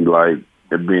see, like,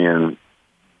 it being,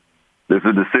 this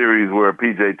is the series where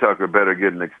P.J. Tucker better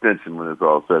get an extension when it's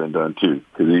all said and done, too,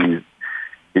 because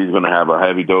he's going to have a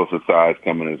heavy dose of size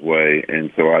coming his way.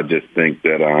 And so I just think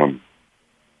that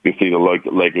you see the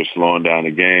Lakers slowing down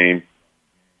the game,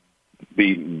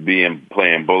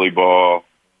 playing bully ball,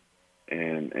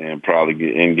 and probably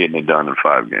getting it done in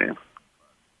 5 games.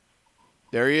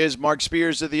 There he is, Marc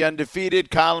Spears of the Undefeated,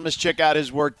 columnist. Check out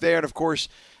his work there. And, of course,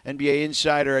 NBA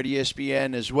Insider at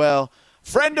ESPN as well.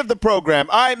 Friend of the program.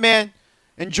 All right, man.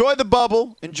 Enjoy the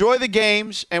bubble. Enjoy the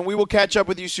games. And we will catch up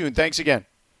with you soon. Thanks again.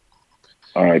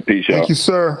 All right. Peace out. Thank you,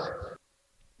 sir.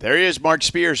 There he is, Marc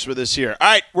Spears with us here. All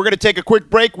right, we're going to take a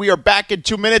quick break. We are back in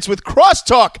 2 minutes with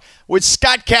Crosstalk with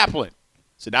Scott Kaplan.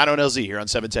 Sedano and LZ here on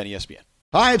 710 ESPN.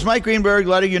 Hi, it's Mike Greenberg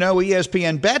letting you know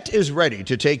ESPN Bet is ready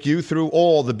to take you through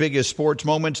all the biggest sports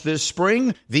moments this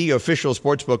spring. The official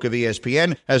sportsbook of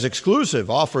ESPN has exclusive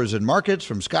offers and markets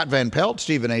from Scott Van Pelt,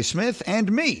 Stephen A. Smith,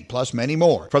 and me, plus many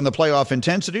more. From the playoff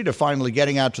intensity to finally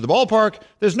getting out to the ballpark,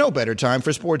 there's no better time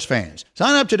for sports fans.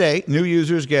 Sign up today. New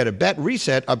users get a bet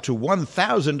reset up to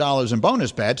 $1,000 in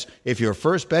bonus bets if your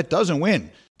first bet doesn't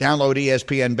win. Download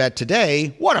ESPN Bet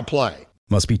today. What a play.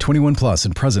 Must be 21 plus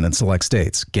and present in select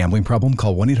states. Gambling problem?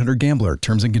 Call 1-800-GAMBLER.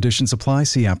 Terms and conditions apply.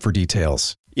 See app for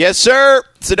details. Yes, sir.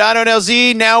 Sedano and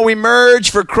LZ. Now we merge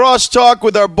for Crosstalk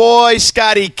with our boy,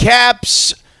 Scotty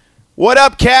Caps. What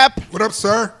up, Cap? What up,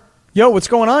 sir? Yo, what's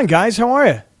going on, guys? How are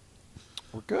you?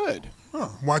 We're good.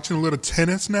 Watching a little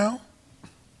tennis now.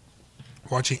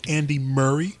 Watching Andy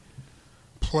Murray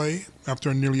play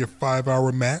after nearly a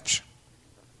 5-hour match.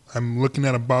 I'm looking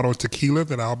at a bottle of tequila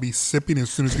that I'll be sipping as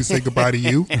soon as we say goodbye to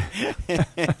you.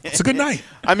 It's a good night.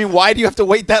 I mean, why do you have to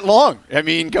wait that long? I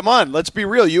mean, come on, let's be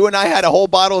real. You and I had a whole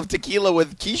bottle of tequila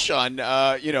with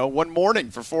Keyshawn, one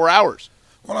morning for 4 hours.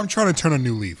 Well, I'm trying to turn a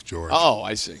new leaf, George. Oh,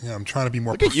 I see. Yeah, I'm trying to be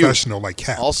more Look at professional you. like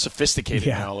Cap. All sophisticated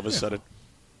now all of a sudden.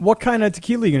 What kind of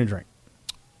tequila are you going to drink?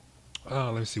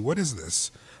 Let me see. What is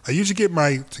this? I usually get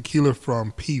my tequila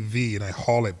from PV and I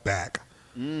haul it back.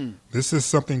 This is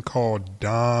something called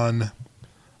Don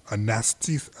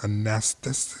Anastasio.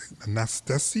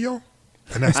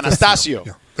 Anastasio.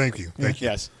 Yeah, thank you.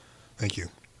 Yes. Thank you.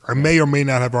 I may or may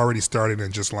not have already started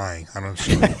and just lying. I don't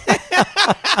know.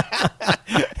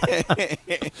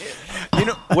 You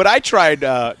know, what I tried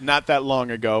not that long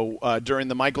ago during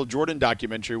the Michael Jordan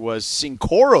documentary was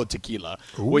Cincoro tequila,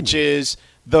 which is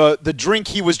the drink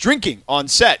he was drinking on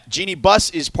set. Jeannie Buss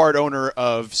is part owner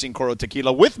of Cincoro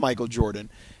tequila with Michael Jordan.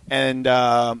 And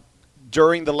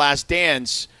during the Last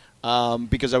Dance,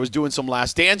 because I was doing some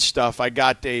Last Dance stuff, I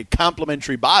got a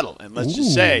complimentary bottle. And let's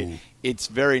just say it's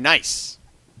very nice.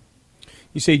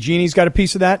 You say Jeannie's got a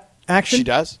piece of that action? She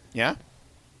does, yeah.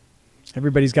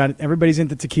 Everybody's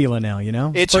into tequila now, you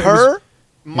know? It's her,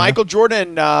 Michael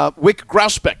Jordan, Wick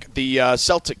Grousbeck, the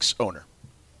Celtics owner.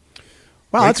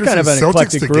 Wow, Lakers that's kind of an and Celtics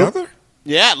eclectic together? group.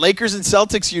 Yeah, Lakers and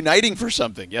Celtics uniting for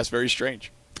something. Yes, very strange.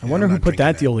 I wonder who put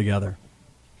that deal together.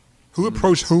 Who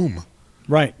approached whom?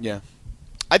 Right. Yeah.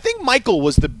 I think Michael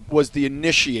was the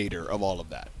initiator of all of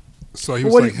that. So he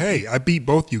was like, hey, I beat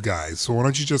both you guys, so why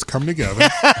don't you just come together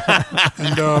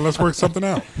and let's work something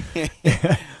out.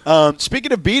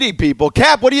 Speaking of beating people,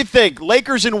 Cap, what do you think?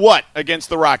 Lakers in what against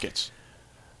the Rockets?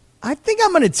 I think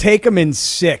I'm going to take them in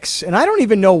 6, and I don't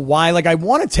even know why. Like, I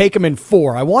want to take them in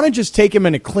 4. I want to just take them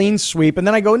in a clean sweep, and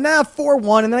then I go,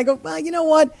 4-1, and then I go, well, you know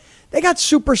what? They got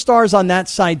superstars on that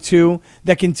side, too,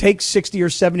 that can take 60 or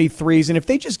 70 threes, and if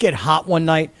they just get hot one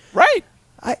night, right?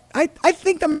 I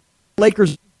think the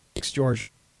Lakers,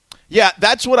 George. Yeah,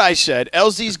 that's what I said.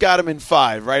 LZ's got him in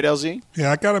 5, right, LZ?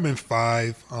 Yeah, I got him in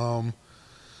 5.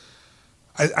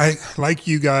 I like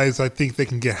you guys. I think they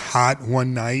can get hot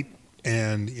one night,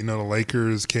 and the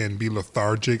Lakers can be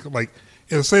lethargic. Like,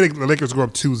 say the Lakers go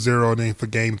up 2-0, and then for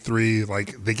Game 3,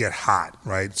 like they get hot,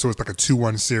 right? So it's like a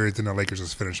 2-1 series, and the Lakers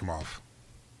just finish them off.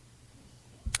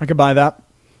 I could buy that.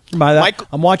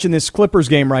 I'm watching this Clippers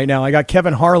game right now. I got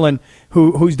Kevin Harlan,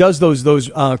 who does those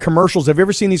commercials. Have you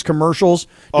ever seen these commercials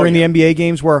during the NBA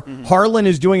games where Harlan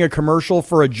is doing a commercial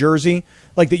for a jersey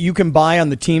like that you can buy on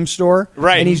the team store?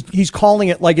 Right. And he's calling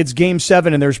it like it's Game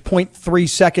 7 and there's 0.3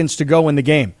 seconds to go in the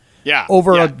game. Yeah.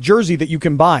 Over a jersey that you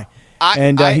can buy.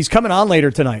 He's coming on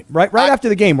later tonight. Right after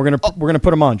the game, we're gonna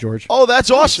put him on, George. Oh, that's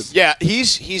awesome. Yeah,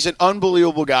 he's an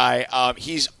unbelievable guy.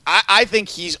 I think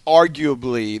he's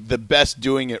arguably the best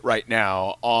doing it right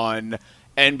now on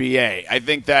NBA. I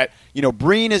think that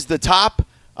Breen is the top,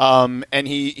 and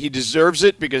he deserves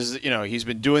it because he's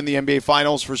been doing the NBA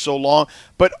Finals for so long.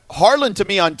 But Harlan to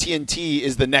me on TNT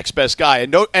is the next best guy.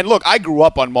 And look, I grew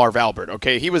up on Marv Albert.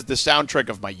 Okay, he was the soundtrack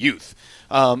of my youth.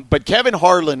 But Kevin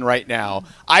Harlan right now,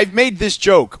 I've made this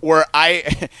joke where I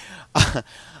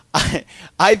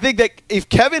think that if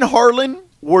Kevin Harlan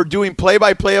were doing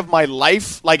play-by-play of my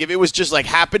life, like if it was just like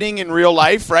happening in real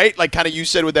life, right? Like kind of you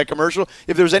said with that commercial,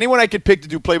 if there was anyone I could pick to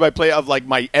do play-by-play of like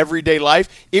my everyday life,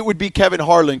 it would be Kevin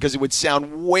Harlan because it would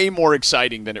sound way more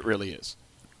exciting than it really is.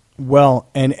 Well,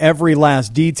 and every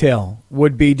last detail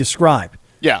would be described.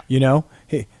 Yeah.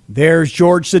 Hey, there's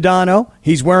George Sedano.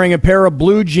 He's wearing a pair of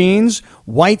blue jeans,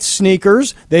 white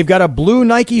sneakers. They've got a blue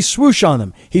Nike swoosh on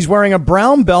them. He's wearing a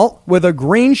brown belt with a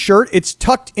green shirt. It's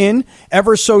tucked in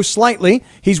ever so slightly.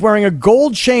 He's wearing a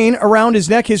gold chain around his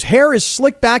neck. His hair is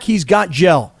slicked back. He's got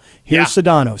gel. Here's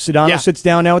Sedano. Sedano sits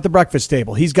down now at the breakfast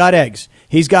table. He's got eggs.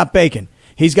 He's got bacon.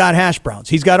 He's got hash browns.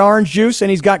 He's got orange juice,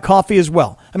 and he's got coffee as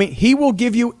well. I mean, he will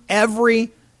give you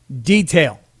every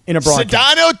detail in a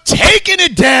broadcast. Sedano taking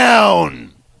it down.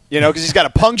 Because he's got to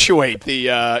punctuate the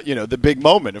the big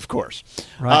moment, of course.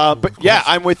 Right. But yeah,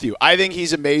 I'm with you. I think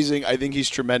he's amazing. I think he's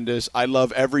tremendous. I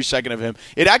love every second of him.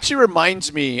 It actually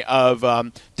reminds me of.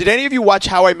 Did any of you watch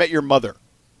How I Met Your Mother?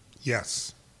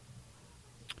 Yes.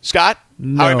 Scott?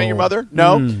 No. How I Met Your Mother?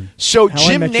 No. So How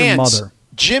I Met Your Mother.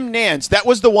 Jim Nance. That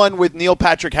was the one with Neil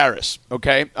Patrick Harris.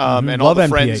 Okay, and all Love the MPH.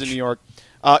 friends in New York.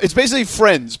 It's basically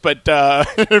Friends, but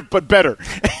but better.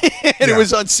 And it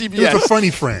was on CBS. It was a funny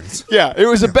Friends. Yeah, it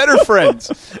was a better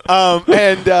Friends.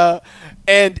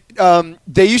 And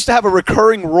they used to have a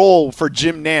recurring role for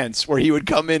Jim Nance where he would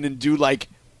come in and do like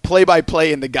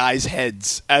play-by-play in the guys'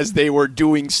 heads as they were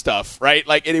doing stuff, right?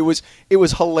 Like, and it was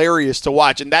hilarious to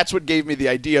watch, and that's what gave me the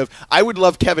idea of I would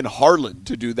love Kevin Harlan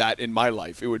to do that in my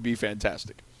life. It would be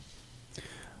fantastic.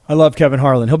 I love Kevin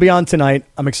Harlan. He'll be on tonight.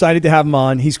 I'm excited to have him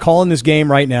on. He's calling this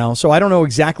game right now, so I don't know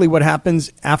exactly what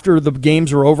happens after the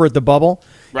games are over at the bubble.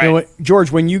 Right. You know what,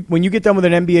 George, when you get done with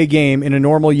an NBA game in a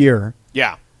normal year,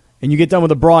 Yeah. and you get done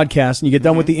with a broadcast, and you get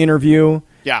done with the interview,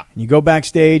 Yeah. and you go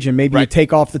backstage, and maybe you Right.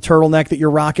 take off the turtleneck that you're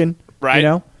rocking,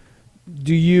 Right.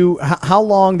 Do you? How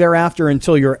long thereafter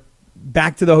until you're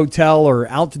back to the hotel or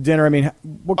out to dinner? I mean,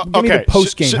 give me the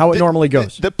post game, how it normally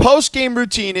goes. The post game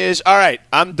routine is, all right,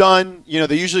 I'm done.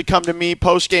 They usually come to me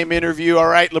post game interview. All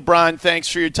right, LeBron, thanks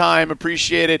for your time,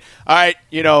 appreciate it. All right,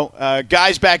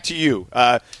 guys, back to you.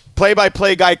 Play by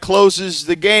play guy closes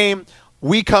the game.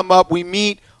 We come up, we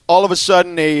meet. All of a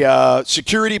sudden, a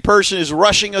security person is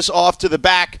rushing us off to the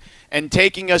back and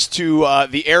taking us to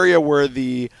the area where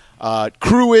the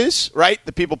crew is, right?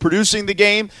 The people producing the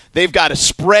game. They've got a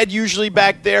spread usually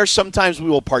back there. Sometimes we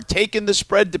will partake in the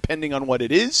spread depending on what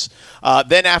it is.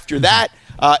 Then after that,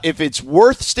 if it's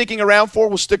worth sticking around for,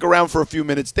 we'll stick around for a few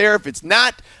minutes there. If it's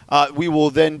not, we will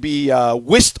then be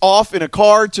whisked off in a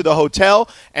car to the hotel.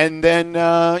 And then,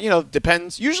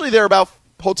 depends. Usually they're about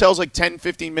hotels like 10,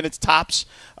 15 minutes tops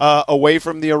away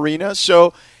from the arena.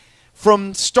 So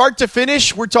from start to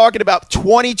finish, we're talking about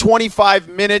 20, 25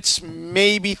 minutes,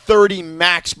 maybe 30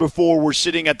 max before we're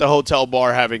sitting at the hotel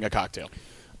bar having a cocktail.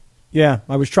 Yeah,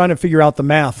 I was trying to figure out the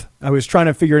math. I was trying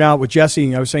to figure it out with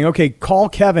Jesse. I was saying, okay, call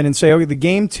Kevin and say, okay, the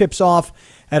game tips off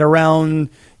at around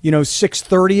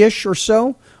 6:30-ish or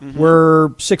so. We're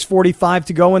 6:45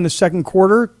 to go in the second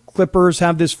quarter. Clippers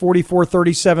have this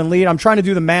 44-37 lead. I'm trying to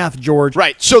do the math, George.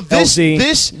 Right. So when are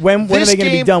they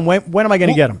going to be done? When am I going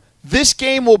to get them? This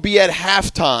game will be at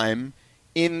halftime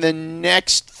in the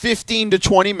next 15 to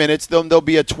 20 minutes. Then there'll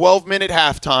be a 12-minute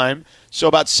halftime, so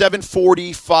about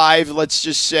 7:45, let's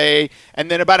just say, and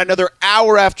then about another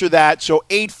hour after that, so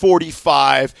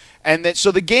 8:45, and then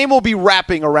so the game will be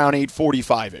wrapping around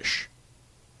 8:45-ish.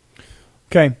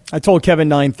 Okay, I told Kevin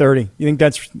 9:30. You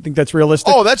think that's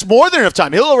realistic? Oh, that's more than enough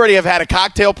time. He'll already have had a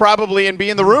cocktail probably and be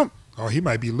in the room. Oh, he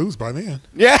might be loose by then.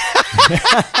 Yeah.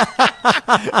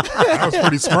 That was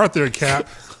pretty smart there, Cap.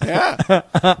 Yeah.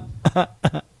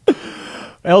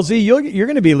 LZ, you're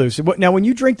going to be loose. Now, when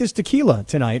you drink this tequila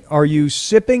tonight, are you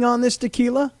sipping on this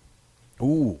tequila?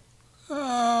 Ooh.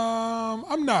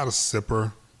 I'm not a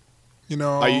sipper.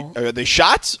 Are they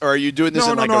shots, or are you doing this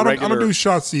in like a regular? I don't do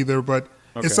shots either, but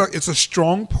Okay. it's a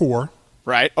strong pour.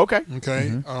 Right. Okay.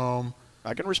 Okay.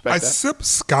 I can respect I that. sip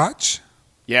scotch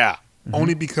Yeah.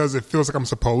 only because it feels like I'm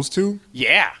supposed to,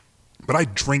 Yeah. but I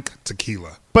drink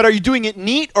tequila. But are you doing it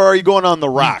neat, or are you going on the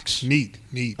rocks? Neat.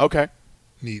 Okay.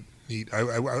 Neat.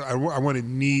 I want it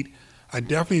neat. I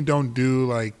definitely don't do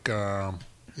like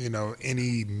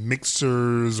any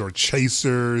mixers or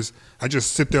chasers. I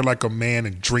just sit there like a man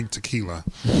and drink tequila.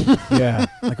 Yeah,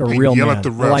 like a And real yell man. at the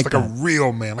I refs like like that. a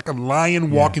real man, like a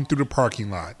lion walking through the parking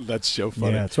lot. That's so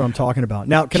funny. Yeah, that's what I'm talking about.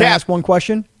 Now, can I Cap. ask one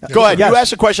question? Go ahead. Yes. You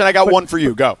asked a question. I got one for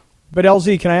you. Go. But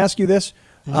LZ, can I ask you this?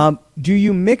 Do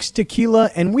you mix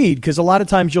tequila and weed? Because a lot of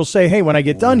times you'll say, "Hey, when I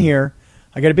get done here,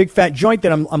 I got a big fat joint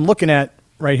that I'm looking at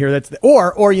right here."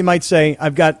 Or you might say,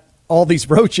 "I've got all these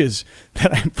roaches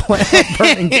that I plan on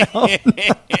burning down."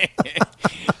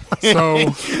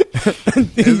 So,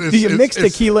 Do you mix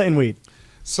tequila and weed?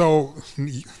 So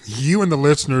you and the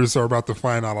listeners are about to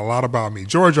find out a lot about me.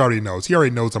 George already knows. He already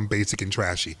knows I'm basic and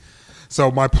trashy. So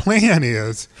my plan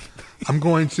is I'm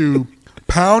going to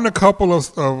pound a couple of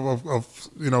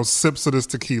sips of this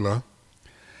tequila,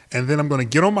 and then I'm going to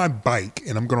get on my bike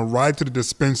and I'm going to ride to the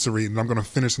dispensary and I'm going to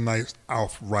finish the night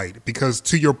off right. Because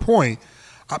to your point,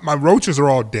 my roaches are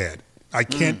all dead. I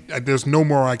can't. There's no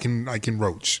more I can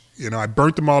roach. I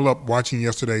burnt them all up watching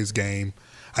yesterday's game.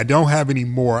 I don't have any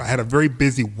more. I had a very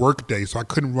busy work day, so I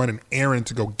couldn't run an errand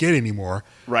to go get any more.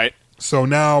 Right. So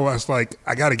now I was like,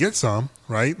 I got to get some,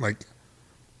 right? Like,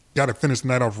 got to finish the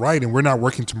night off right, and we're not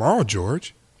working tomorrow,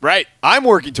 George. Right. I'm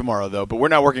working tomorrow, though, but we're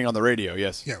not working on the radio,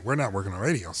 yes. Yeah, we're not working on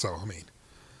radio, so, I mean,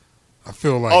 I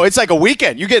feel like... Oh, it's like a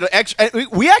weekend. You get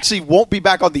we actually won't be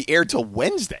back on the air till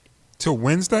Wednesday. Till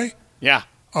Wednesday? Yeah.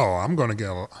 Oh, I'm going to...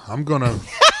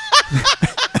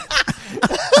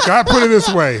 God, put it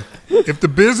this way. If the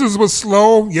business was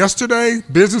slow yesterday,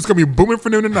 business going to be booming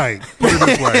for noon tonight. Put it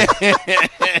this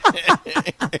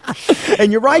way.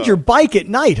 And you ride your bike at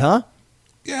night, huh?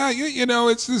 Yeah, you know,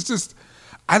 it's just...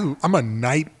 I'm a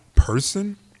night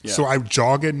person, so I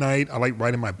jog at night. I like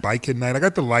riding my bike at night. I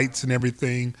got the lights and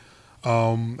everything.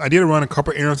 I did run a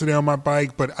couple errands today on my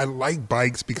bike, but I like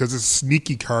bikes because it's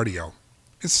sneaky cardio.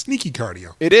 It's sneaky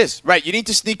cardio. It is. Right. You need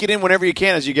to sneak it in whenever you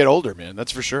can as you get older, man.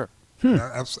 That's for sure.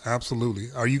 Absolutely.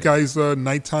 Are you guys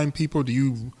nighttime people? Do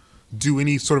you do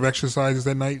any sort of exercises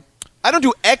at night? I don't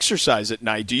do exercise at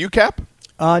night. Do you, Cap?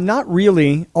 Not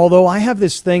really, although I have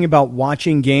this thing about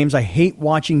watching games. I hate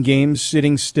watching games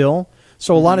sitting still.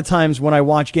 So a lot of times when I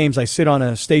watch games, I sit on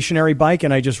a stationary bike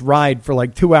and I just ride for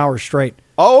like 2 hours straight.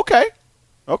 Oh, okay.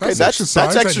 Okay, That's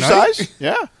exercise That's at exercise. night?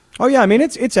 Yeah. Oh, yeah. I mean,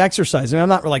 it's exercise. I mean, I'm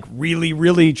not like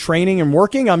really training and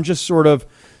working. I'm just sort of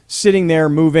sitting there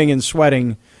moving and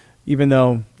sweating, even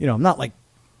though, you know, I'm not like,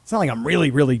 it's not like I'm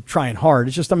really trying hard.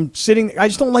 It's just I'm sitting. I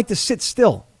just don't like to sit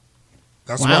still.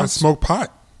 That's why I smoke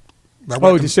pot.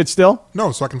 To sit still?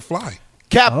 No, so I can fly.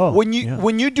 Cap, when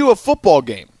you do a football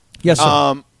game, yes,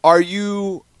 sir. Are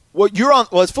you you're on?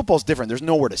 Well, football's different. There's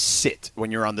nowhere to sit when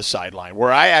you're on the sideline.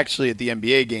 Where I actually at the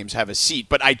NBA games have a seat,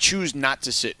 but I choose not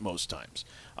to sit most times.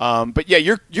 But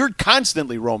yeah, you're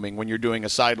constantly roaming when you're doing a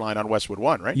sideline on Westwood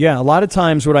One, right? Yeah, a lot of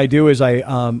times what I do is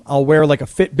I'll wear like a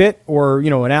Fitbit or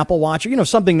an Apple Watch, or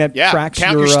something that tracks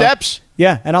count your steps.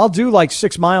 Yeah, and I'll do like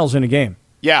 6 miles in a game.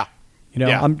 Yeah.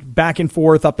 I'm back and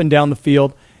forth, up and down the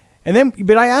field. And then,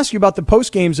 but I ask you about the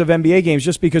post games of NBA games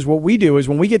just because what we do is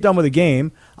when we get done with a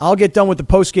game, I'll get done with the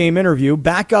post game interview,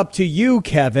 back up to you,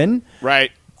 Kevin.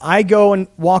 Right. I go and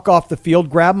walk off the field,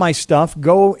 grab my stuff,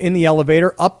 go in the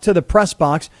elevator up to the press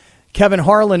box. Kevin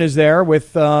Harlan is there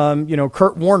with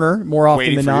Kurt Warner more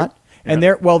often than not. And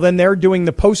they're doing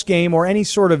the post game or any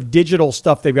sort of digital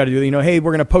stuff they've got to do. Hey,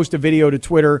 we're going to post a video to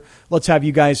Twitter. Let's have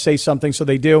you guys say something. So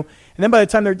they do. And then by the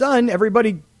time they're done,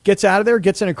 everybody gets out of there,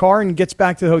 gets in a car, and gets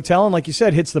back to the hotel. And like you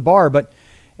said, hits the bar. But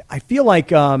I feel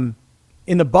like in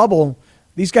the bubble,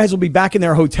 these guys will be back in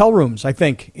their hotel rooms, I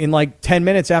think, in like 10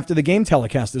 minutes after the game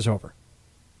telecast is over.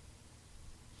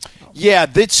 Yeah,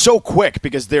 it's so quick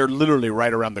because they're literally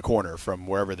right around the corner from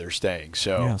wherever they're staying.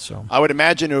 So I would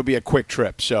imagine it would be a quick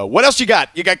trip. So what else you got?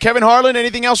 You got Kevin Harlan.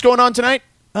 Anything else going on tonight?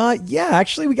 Yeah,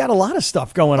 actually, we got a lot of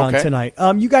stuff going on tonight.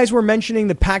 You guys were mentioning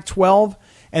the Pac-12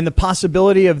 and the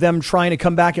possibility of them trying to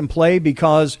come back and play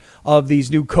because of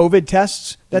these new COVID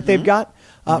tests that they've got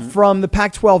from the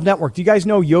Pac-12 network. Do you guys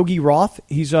know Yogi Roth?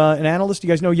 He's an analyst. Do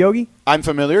you guys know Yogi? I'm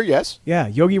familiar, yes. Yeah,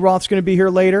 Yogi Roth's going to be here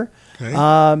later. Okay.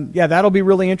 Yeah, that'll be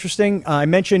really interesting. I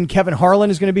mentioned Kevin Harlan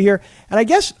is going to be here. And I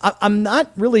guess I'm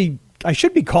not really – I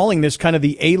should be calling this kind of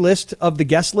the A-list of the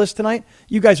guest list tonight.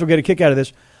 You guys will get a kick out of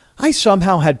this. I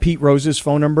somehow had Pete Rose's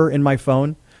phone number in my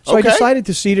phone. So I decided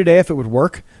to see today if it would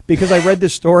work because I read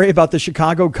this story about the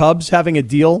Chicago Cubs having a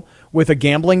deal with a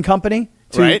gambling company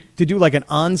to do like an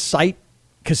on-site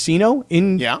casino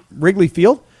in Wrigley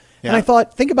Field. Yeah. And I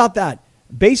thought, think about that.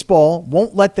 Baseball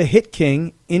won't let the hit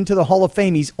king into the Hall of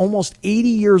Fame. He's almost 80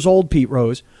 years old, Pete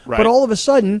Rose. Right. But all of a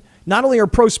sudden, not only are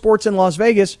pro sports in Las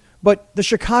Vegas, but the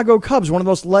Chicago Cubs, one of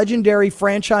the most legendary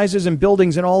franchises and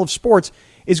buildings in all of sports,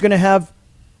 is going to have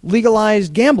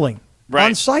legalized gambling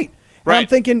on site. Right. And I'm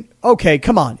thinking, okay,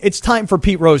 come on. It's time for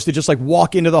Pete Rose to just like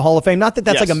walk into the Hall of Fame. Not that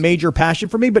that's like a major passion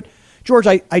for me, but George,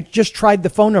 I just tried the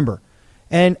phone number.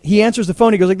 And he answers the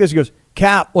phone. He goes like this. He goes,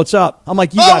 Cap, what's up? I'm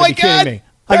like, you got to be kidding me.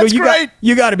 I go,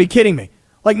 you got to be kidding me.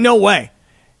 Like, no way.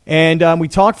 And we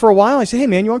talked for a while. I said, hey,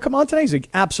 man, you want to come on tonight? He's like,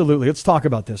 absolutely. Let's talk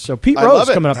about this. So Pete Rose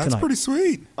coming up tonight. That's pretty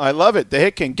sweet. I love it. The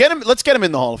hit king. Let's get him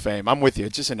in the Hall of Fame. I'm with you.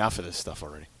 It's just enough of this stuff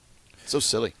already. It's so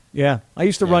silly. Yeah. I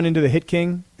used to run into the hit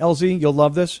king, LZ. You'll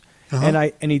love this.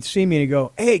 And he'd see me and he'd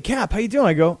go, hey, Cap, how you doing?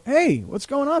 I go, hey, what's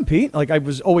going on, Pete? Like, I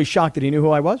was always shocked that he knew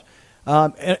who I was.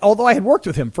 And although I had worked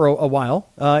with him for a while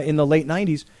in the late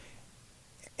 90s.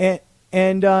 And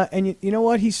you know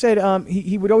what? He said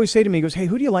he would always say to me, he goes, hey,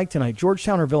 who do you like tonight,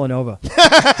 Georgetown or Villanova?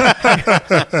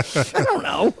 I don't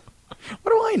know.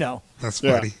 What do I know? That's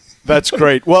funny. Yeah, that's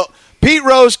great. Well, Pete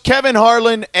Rose, Kevin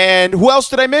Harlan, and who else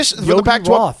did I miss? From the Pac-12?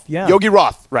 Roth, yeah. Yogi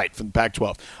Roth, right, from the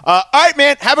Pac-12. All right,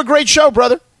 man. Have a great show,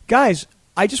 brother. Guys,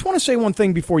 I just want to say one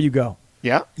thing before you go.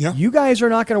 Yeah? Yeah. You guys are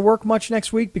not going to work much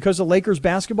next week because of Lakers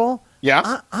basketball.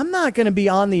 Yeah. I'm not going to be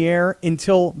on the air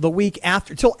until the week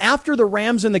after, till after the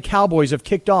Rams and the Cowboys have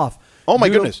kicked off. Oh, my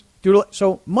goodness.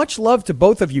 So much love to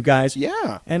both of you guys.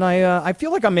 Yeah. And I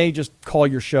feel like I may just call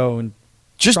your show and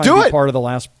just try do and be it. part of the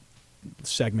last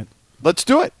segment. Let's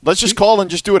do it. Let's just call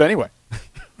and just do it anyway.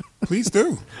 Please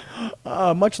do.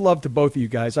 Much love to both of you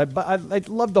guys. I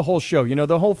love the whole show. You know,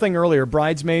 the whole thing earlier,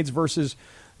 Bridesmaids versus,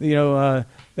 the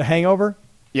Hangover.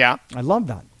 Yeah. I love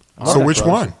that. So which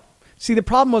one? See, the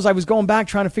problem was I was going back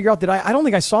trying to figure out I don't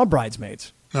think I saw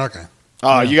Bridesmaids. Okay.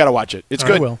 Oh, you got to watch it. It's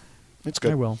good. I will. It's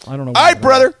good. I will. I don't know. All right,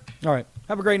 brother. All right.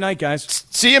 Have a great night, guys.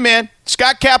 See you, man.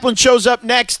 Scott Kaplan shows up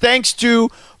next. Thanks to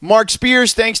Marc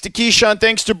Spears. Thanks to Keyshawn.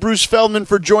 Thanks to Bruce Feldman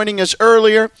for joining us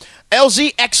earlier.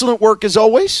 LZ, excellent work as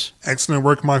always. Excellent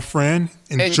work, my friend.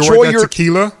 Enjoy that your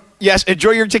tequila. Yes,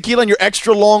 enjoy your tequila and your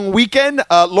extra long weekend.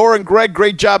 Laura and Greg,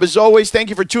 great job as always. Thank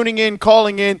you for tuning in,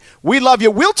 calling in. We love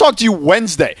you. We'll talk to you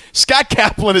Wednesday. Scott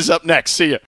Kaplan is up next. See you.